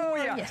 look at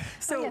it. Yes.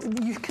 So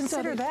you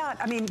consider that.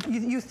 I mean,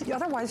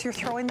 otherwise you're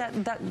throwing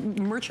that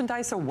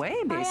merchandise away,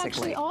 basically. I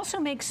actually also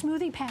make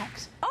smoothie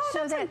packs. Oh,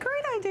 that's a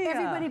great idea.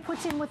 Everybody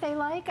puts in what they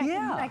like.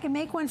 I can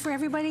make one for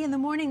everybody in the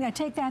morning. I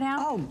take that out.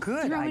 Oh,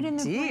 good throw idea. It in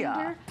the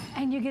blender,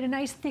 and you get a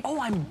nice thick. Oh,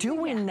 I'm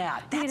doing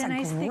that. That's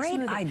a great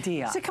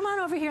idea. So come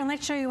on over here and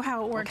let's show you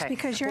how it works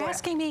because you're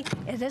asking me,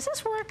 does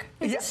this work?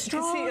 Is it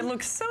strong? See, it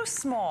looks so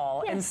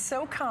small and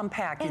so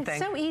compact. And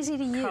so easy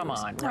to use. Come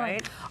on,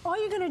 right? All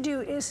you're going to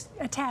do is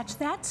attach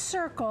that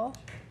circle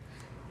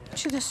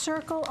to the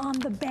circle on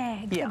the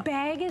bag. The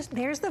bag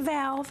there's the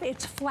valve.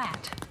 It's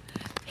flat.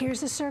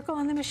 Here's the circle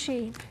on the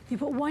machine. You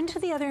put one to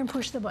the other and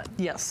push the button.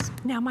 Yes.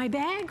 Now my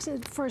bags,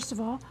 first of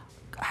all,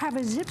 have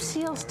a zip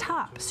seals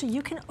top, so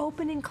you can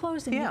open and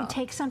close them. You can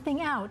take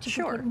something out. You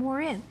can put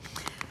more in.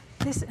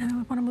 I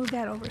want to move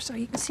that over so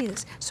you can see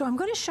this. So I'm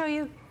going to show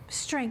you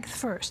strength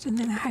first, and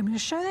then I'm going to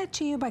show that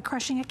to you by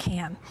crushing a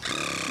can.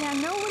 Now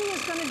nobody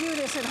is going to do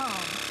this at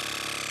home.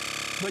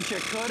 But you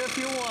could if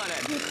you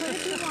wanted. You could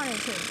if you wanted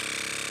to.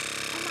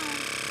 Come on.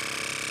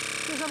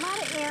 There's a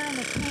lot of air in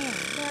the can.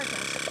 There it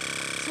goes.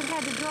 So it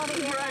had to draw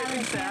the air out of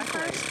the can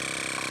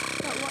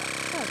first. But look.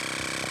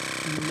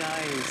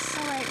 Nice.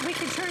 All right, we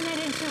could turn that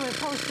into a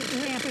postage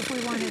stamp if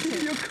we wanted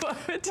to. You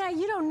could. Now,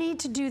 you don't need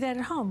to do that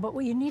at home, but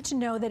you need to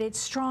know that it's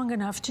strong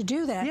enough to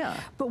do that. Yeah.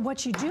 But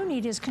what you do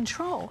need is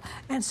control.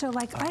 And so,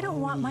 like, I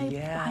don't want my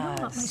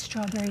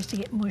strawberries to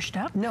get mushed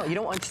up. No, you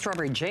don't want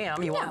strawberry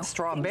jam. You want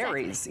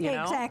strawberries, you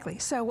know? Exactly.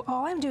 So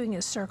all I'm doing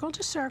is circle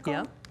to circle.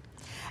 Yep.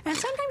 And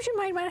sometimes you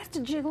might have to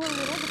jiggle a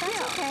little, but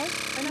that's okay.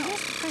 I know.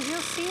 Because you'll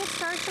see it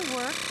start to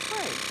work.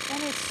 Right.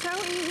 And it's so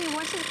easy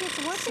once it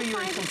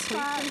finds its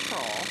spot.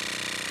 Control.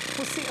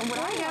 Well, see, and what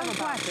I love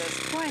about this.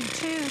 1, 2,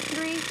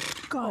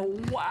 3, go.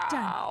 Oh,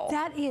 wow. Done.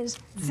 That is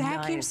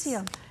vacuum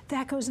sealed.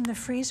 that goes in the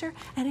freezer,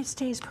 and it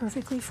stays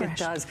perfectly fresh.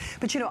 It does.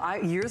 But you know,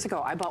 years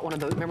ago, I bought one of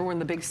those. Remember when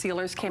the big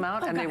sealers came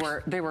out? And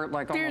they were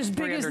like almost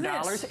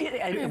 $300.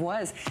 It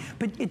was.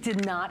 But it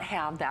did not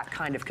have that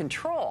kind of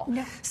control.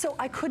 No. So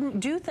I couldn't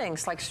do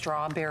things like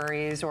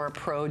strawberries or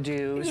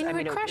produce. It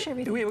would crush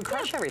everything. It would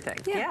crush everything.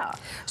 Yeah.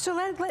 So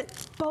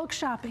let's bulk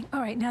shopping.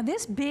 All right, now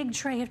this big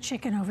tray of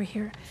chicken over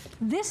here,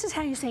 this is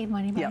how you save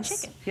money buying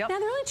chicken. Now there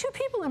are only 2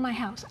 people in my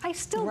house. I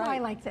still buy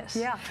like this.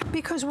 Yeah.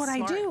 Because what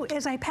I do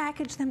is I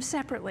package them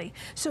separately.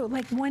 So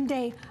like one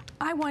day,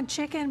 I want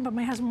chicken, but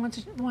my husband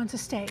wants a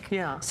steak.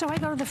 Yeah. So I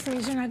go to the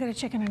freezer and I get a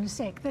chicken and a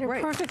steak that are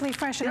perfectly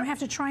fresh. I don't have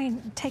to try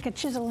and take a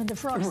chisel and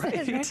defrost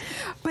it. Right?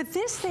 But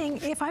this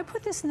thing, if I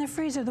put this in the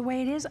freezer the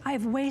way it is,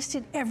 I've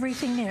wasted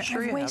everything there.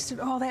 I've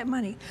wasted all that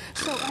money.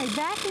 So I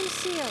vacuum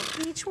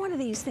seal each one of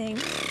these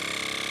things,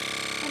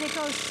 and it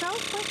goes so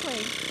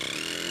quickly.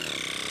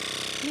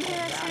 You hear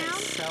that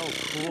sound? So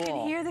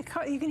cool.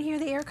 You can hear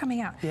the air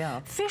coming out. Yeah.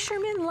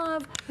 Fishermen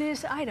love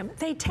this item.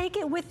 They take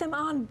it with them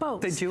on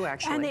boats. They do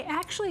actually. And they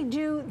actually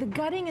do the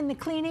gutting and the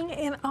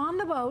cleaning on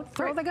the boat,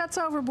 throw the guts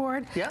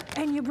overboard,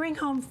 and you bring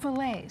home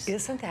fillets.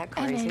 Isn't that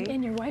crazy?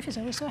 And your wife is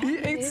always so happy.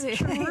 It's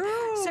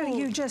true. So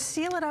you just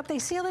seal it up. They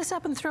seal this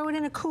up and throw it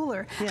in a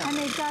cooler. Yeah. And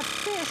they've got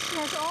fish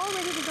that's all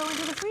ready to go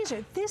into the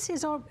freezer. This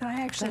is all,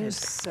 actually,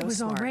 it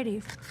was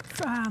already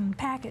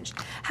packaged.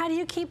 How do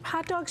you keep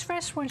hot dogs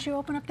fresh once you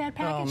open up that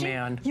packaging? Oh,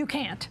 man. You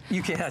can't.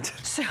 You can't.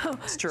 So,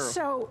 it's true.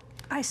 So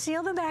I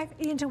seal them back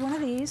into one of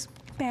these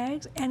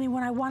bags, and then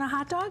when I want a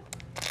hot dog,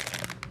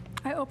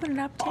 I open it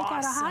up, take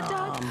out a hot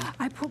dog,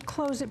 I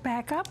close it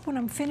back up when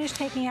I'm finished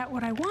taking out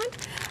what I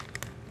want,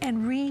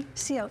 and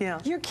reseal. Yeah.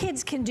 Your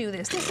kids can do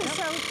this. This is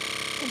so,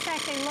 in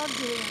fact, they love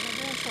doing it.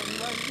 My grandchildren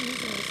love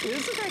using this.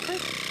 Isn't that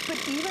crazy?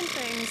 But even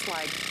things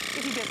like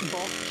if you get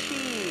bulk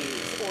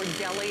cheese or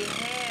deli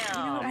ham.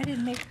 You know what, I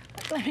didn't make,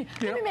 let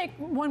me make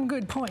one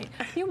good point.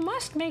 You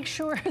must make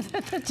sure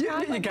that the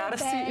top of the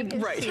bag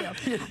is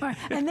sealed. Right.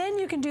 And then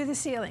you can do the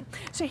sealing.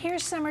 So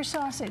here's summer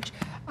sausage.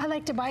 I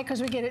like to buy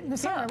because we get it in the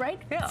summer,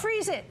 right? Yeah.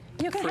 Freeze it.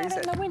 You can have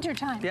it in the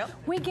wintertime. Yep.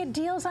 We get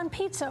deals on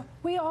pizza.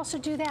 We also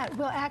do that.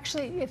 We'll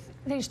actually, if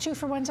there's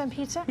 2-for-1s on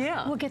pizza,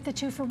 we'll get the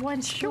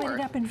 2-for-1s, split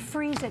it up and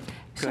freeze it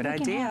so we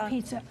can have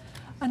pizza.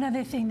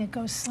 Another thing that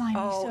goes slimy.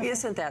 Oh,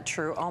 isn't that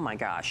true? Oh my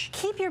gosh.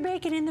 Keep your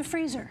bacon in the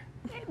freezer.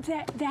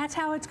 That's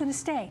how it's going to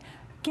stay.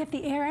 Get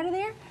the air out of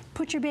there,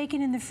 put your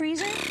bacon in the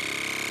freezer, and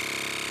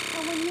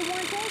when you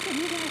want bacon,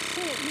 you're going to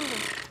see it moving.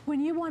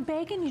 When you want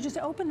bacon, you just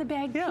open the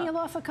bag, peel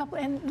off a couple,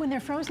 and when they're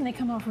frozen, they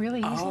come off really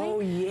easily. Oh,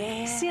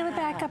 yeah. Seal it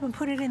back up and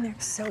put it in there.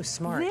 So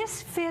smart.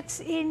 This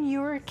fits in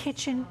your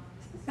kitchen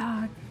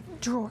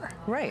drawer.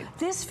 Right.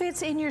 This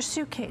fits in your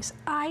suitcase.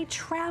 I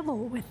travel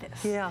with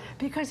this. Yeah.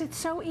 Because it's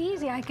so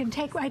easy. I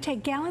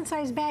take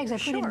gallon-sized bags. I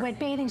put in wet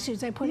bathing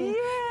suits. I put in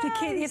the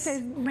kid. If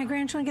my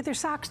grandchildren get their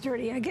socks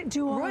dirty, I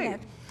do all of that.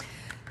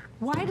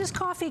 Why does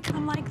coffee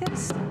come like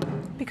this?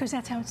 Because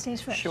that's how it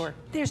stays fresh. Sure.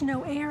 There's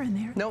no air in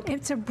there. Nope.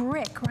 It's a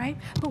brick, right?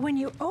 But when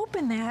you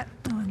open that,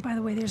 oh, and by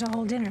the way, there's a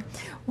whole dinner.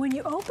 When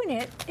you open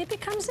it, it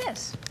becomes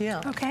this.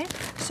 Yeah. Okay?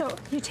 So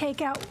you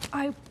take out,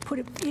 I put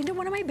it into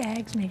one of my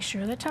bags, make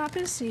sure the top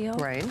is sealed.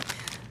 Right.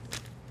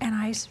 And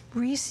I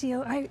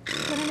reseal. I'm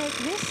gonna make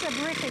this a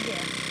brick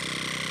again.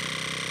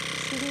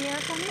 See the air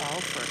coming?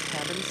 Oh, for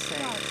heaven's sake.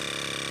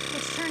 So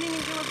it's turning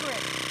into a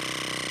brick.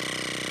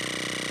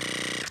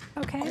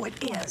 Okay. Oh, it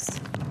is.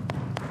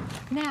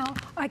 Now,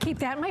 I keep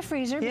that in my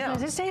freezer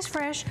because it stays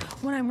fresh.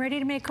 When I'm ready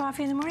to make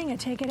coffee in the morning, I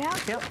take it out.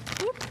 Yep.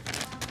 Whoop,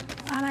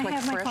 and I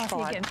have my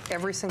coffee again.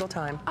 Every single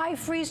time. I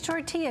freeze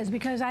tortillas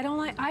because I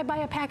buy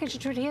a package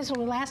of tortillas that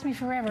will last me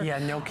forever. Yeah,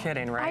 no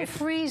kidding, right? I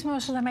freeze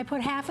most of them. I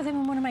put half of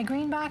them in one of my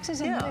green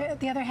boxes and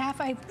the other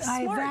half I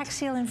vac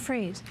seal and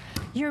freeze.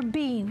 Your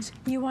beans,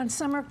 you want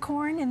summer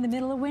corn in the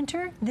middle of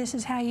winter? This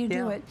is how you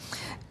do it.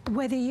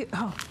 Whether you,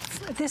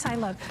 this I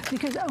love,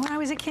 because when I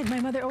was a kid, my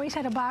mother always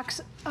had a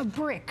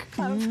brick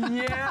of isn't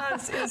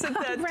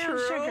that brown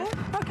sugar.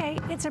 Okay,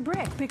 it's a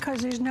brick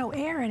because there's no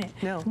air in it.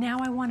 No. Now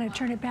I want to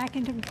turn it back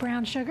into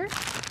brown sugar.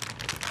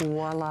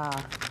 Voila.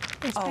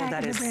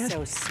 That is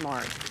so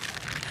smart.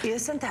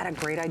 Isn't that a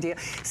great idea?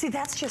 See,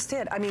 that's just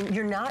it. I mean,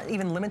 you're not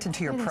even limited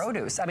to your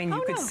produce. I mean,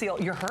 you could seal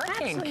your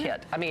hurricane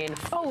kit. I mean.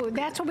 Oh,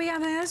 that's what we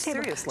have on this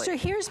table. Seriously. So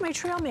here's my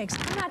trail mix.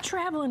 I'm not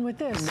traveling with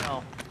this.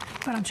 No.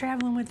 But I'm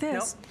traveling with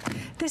this. Nope.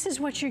 This is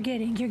what you're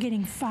getting. You're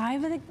getting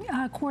 5 of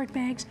the quart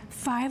bags,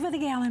 5 of the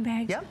gallon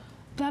bags,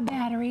 the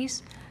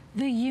batteries,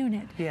 the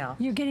unit. Yeah.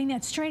 You're getting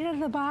that straight out of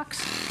the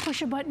box,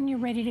 push a button, you're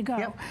ready to go.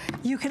 Yep.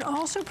 You can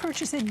also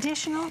purchase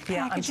additional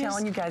packages. Yeah, I'm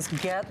telling you guys,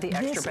 get the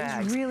extra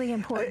bags. This is really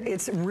important.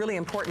 It's really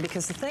important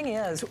because the thing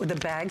is, the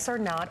bags are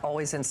not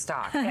always in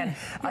stock. And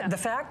the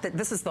fact that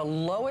this is the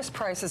lowest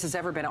price this has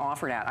ever been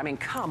offered at, I mean,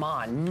 come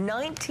on,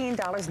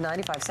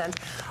 $19.95.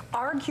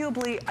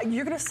 Arguably,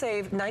 you're gonna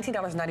save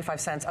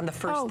 $19.95 on the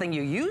first thing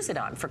you use it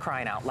on, for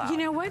crying out loud. You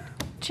know what?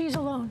 Cheese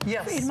alone.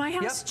 Yes. In my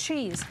house,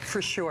 cheese.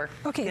 For sure.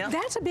 Okay,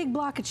 that's a big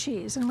block of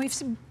cheese, and we've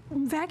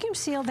vacuum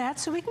seal that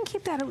so we can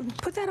keep that,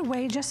 put that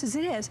away just as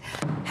it is.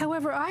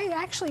 However, I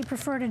actually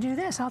prefer to do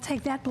this. I'll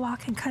take that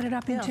block and cut it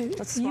up into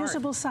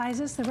usable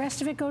sizes. The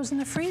rest of it goes in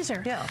the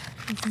freezer. Yeah.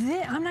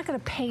 I'm not going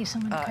to pay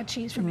someone to cut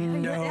cheese for me.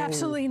 No.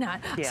 Absolutely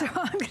not. Yeah. So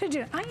I'm going to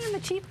do it. I am a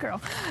cheap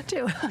girl,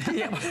 too.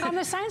 Yeah. I'm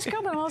a science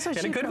girl, but I'm also a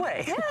cheap girl. In a good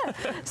way.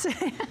 Yeah. So,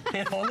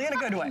 only in a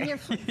good way.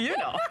 You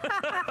know.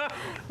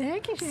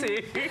 Thank you.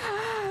 See?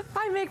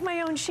 I make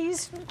my own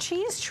cheese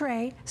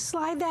tray,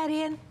 slide that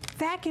in,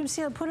 vacuum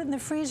seal it, put it in the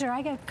freezer.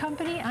 I got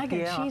company, I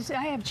got cheese.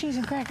 I have cheese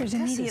and crackers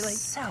immediately. This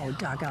is so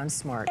doggone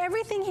smart.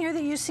 Everything here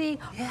that you see,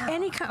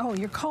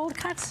 your cold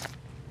cuts,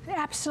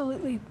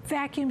 absolutely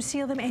vacuum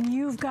seal them, and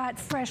you've got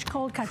fresh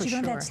cold cuts. You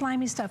don't have that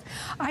slimy stuff.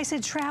 I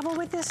said travel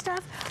with this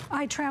stuff.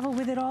 I travel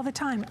with it all the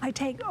time. I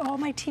take all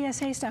my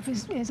TSA stuff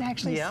is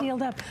actually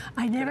sealed up.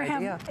 I never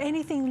have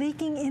anything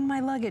leaking in my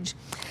luggage.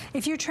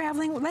 If you're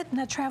traveling,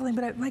 not traveling,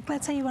 but like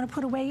let's say you want to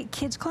put away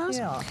kids' clothes,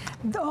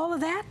 all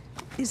of that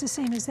is the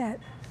same as that.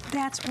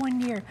 That's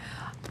 1 year.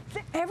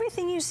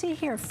 Everything you see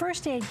here,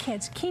 first aid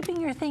kits, keeping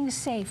your things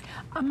safe.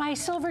 My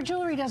silver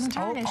jewelry doesn't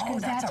tarnish.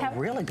 That's a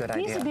really good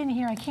idea. These have been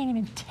here, I can't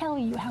even tell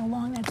you how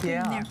long that's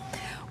been there.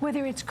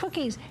 Whether it's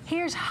cookies,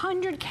 here's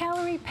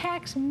 100-calorie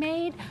packs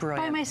made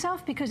by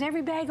myself because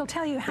every bag will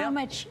tell you how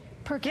much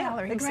per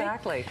calorie,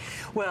 exactly.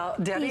 Right? Well,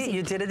 Debbie,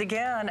 you did it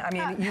again. I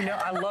mean, you know,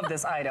 I love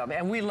this item,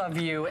 and we love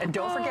you. And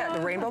don't forget, the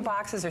rainbow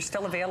boxes are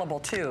still available,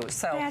 too.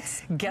 So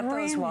get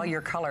those while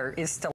your color is still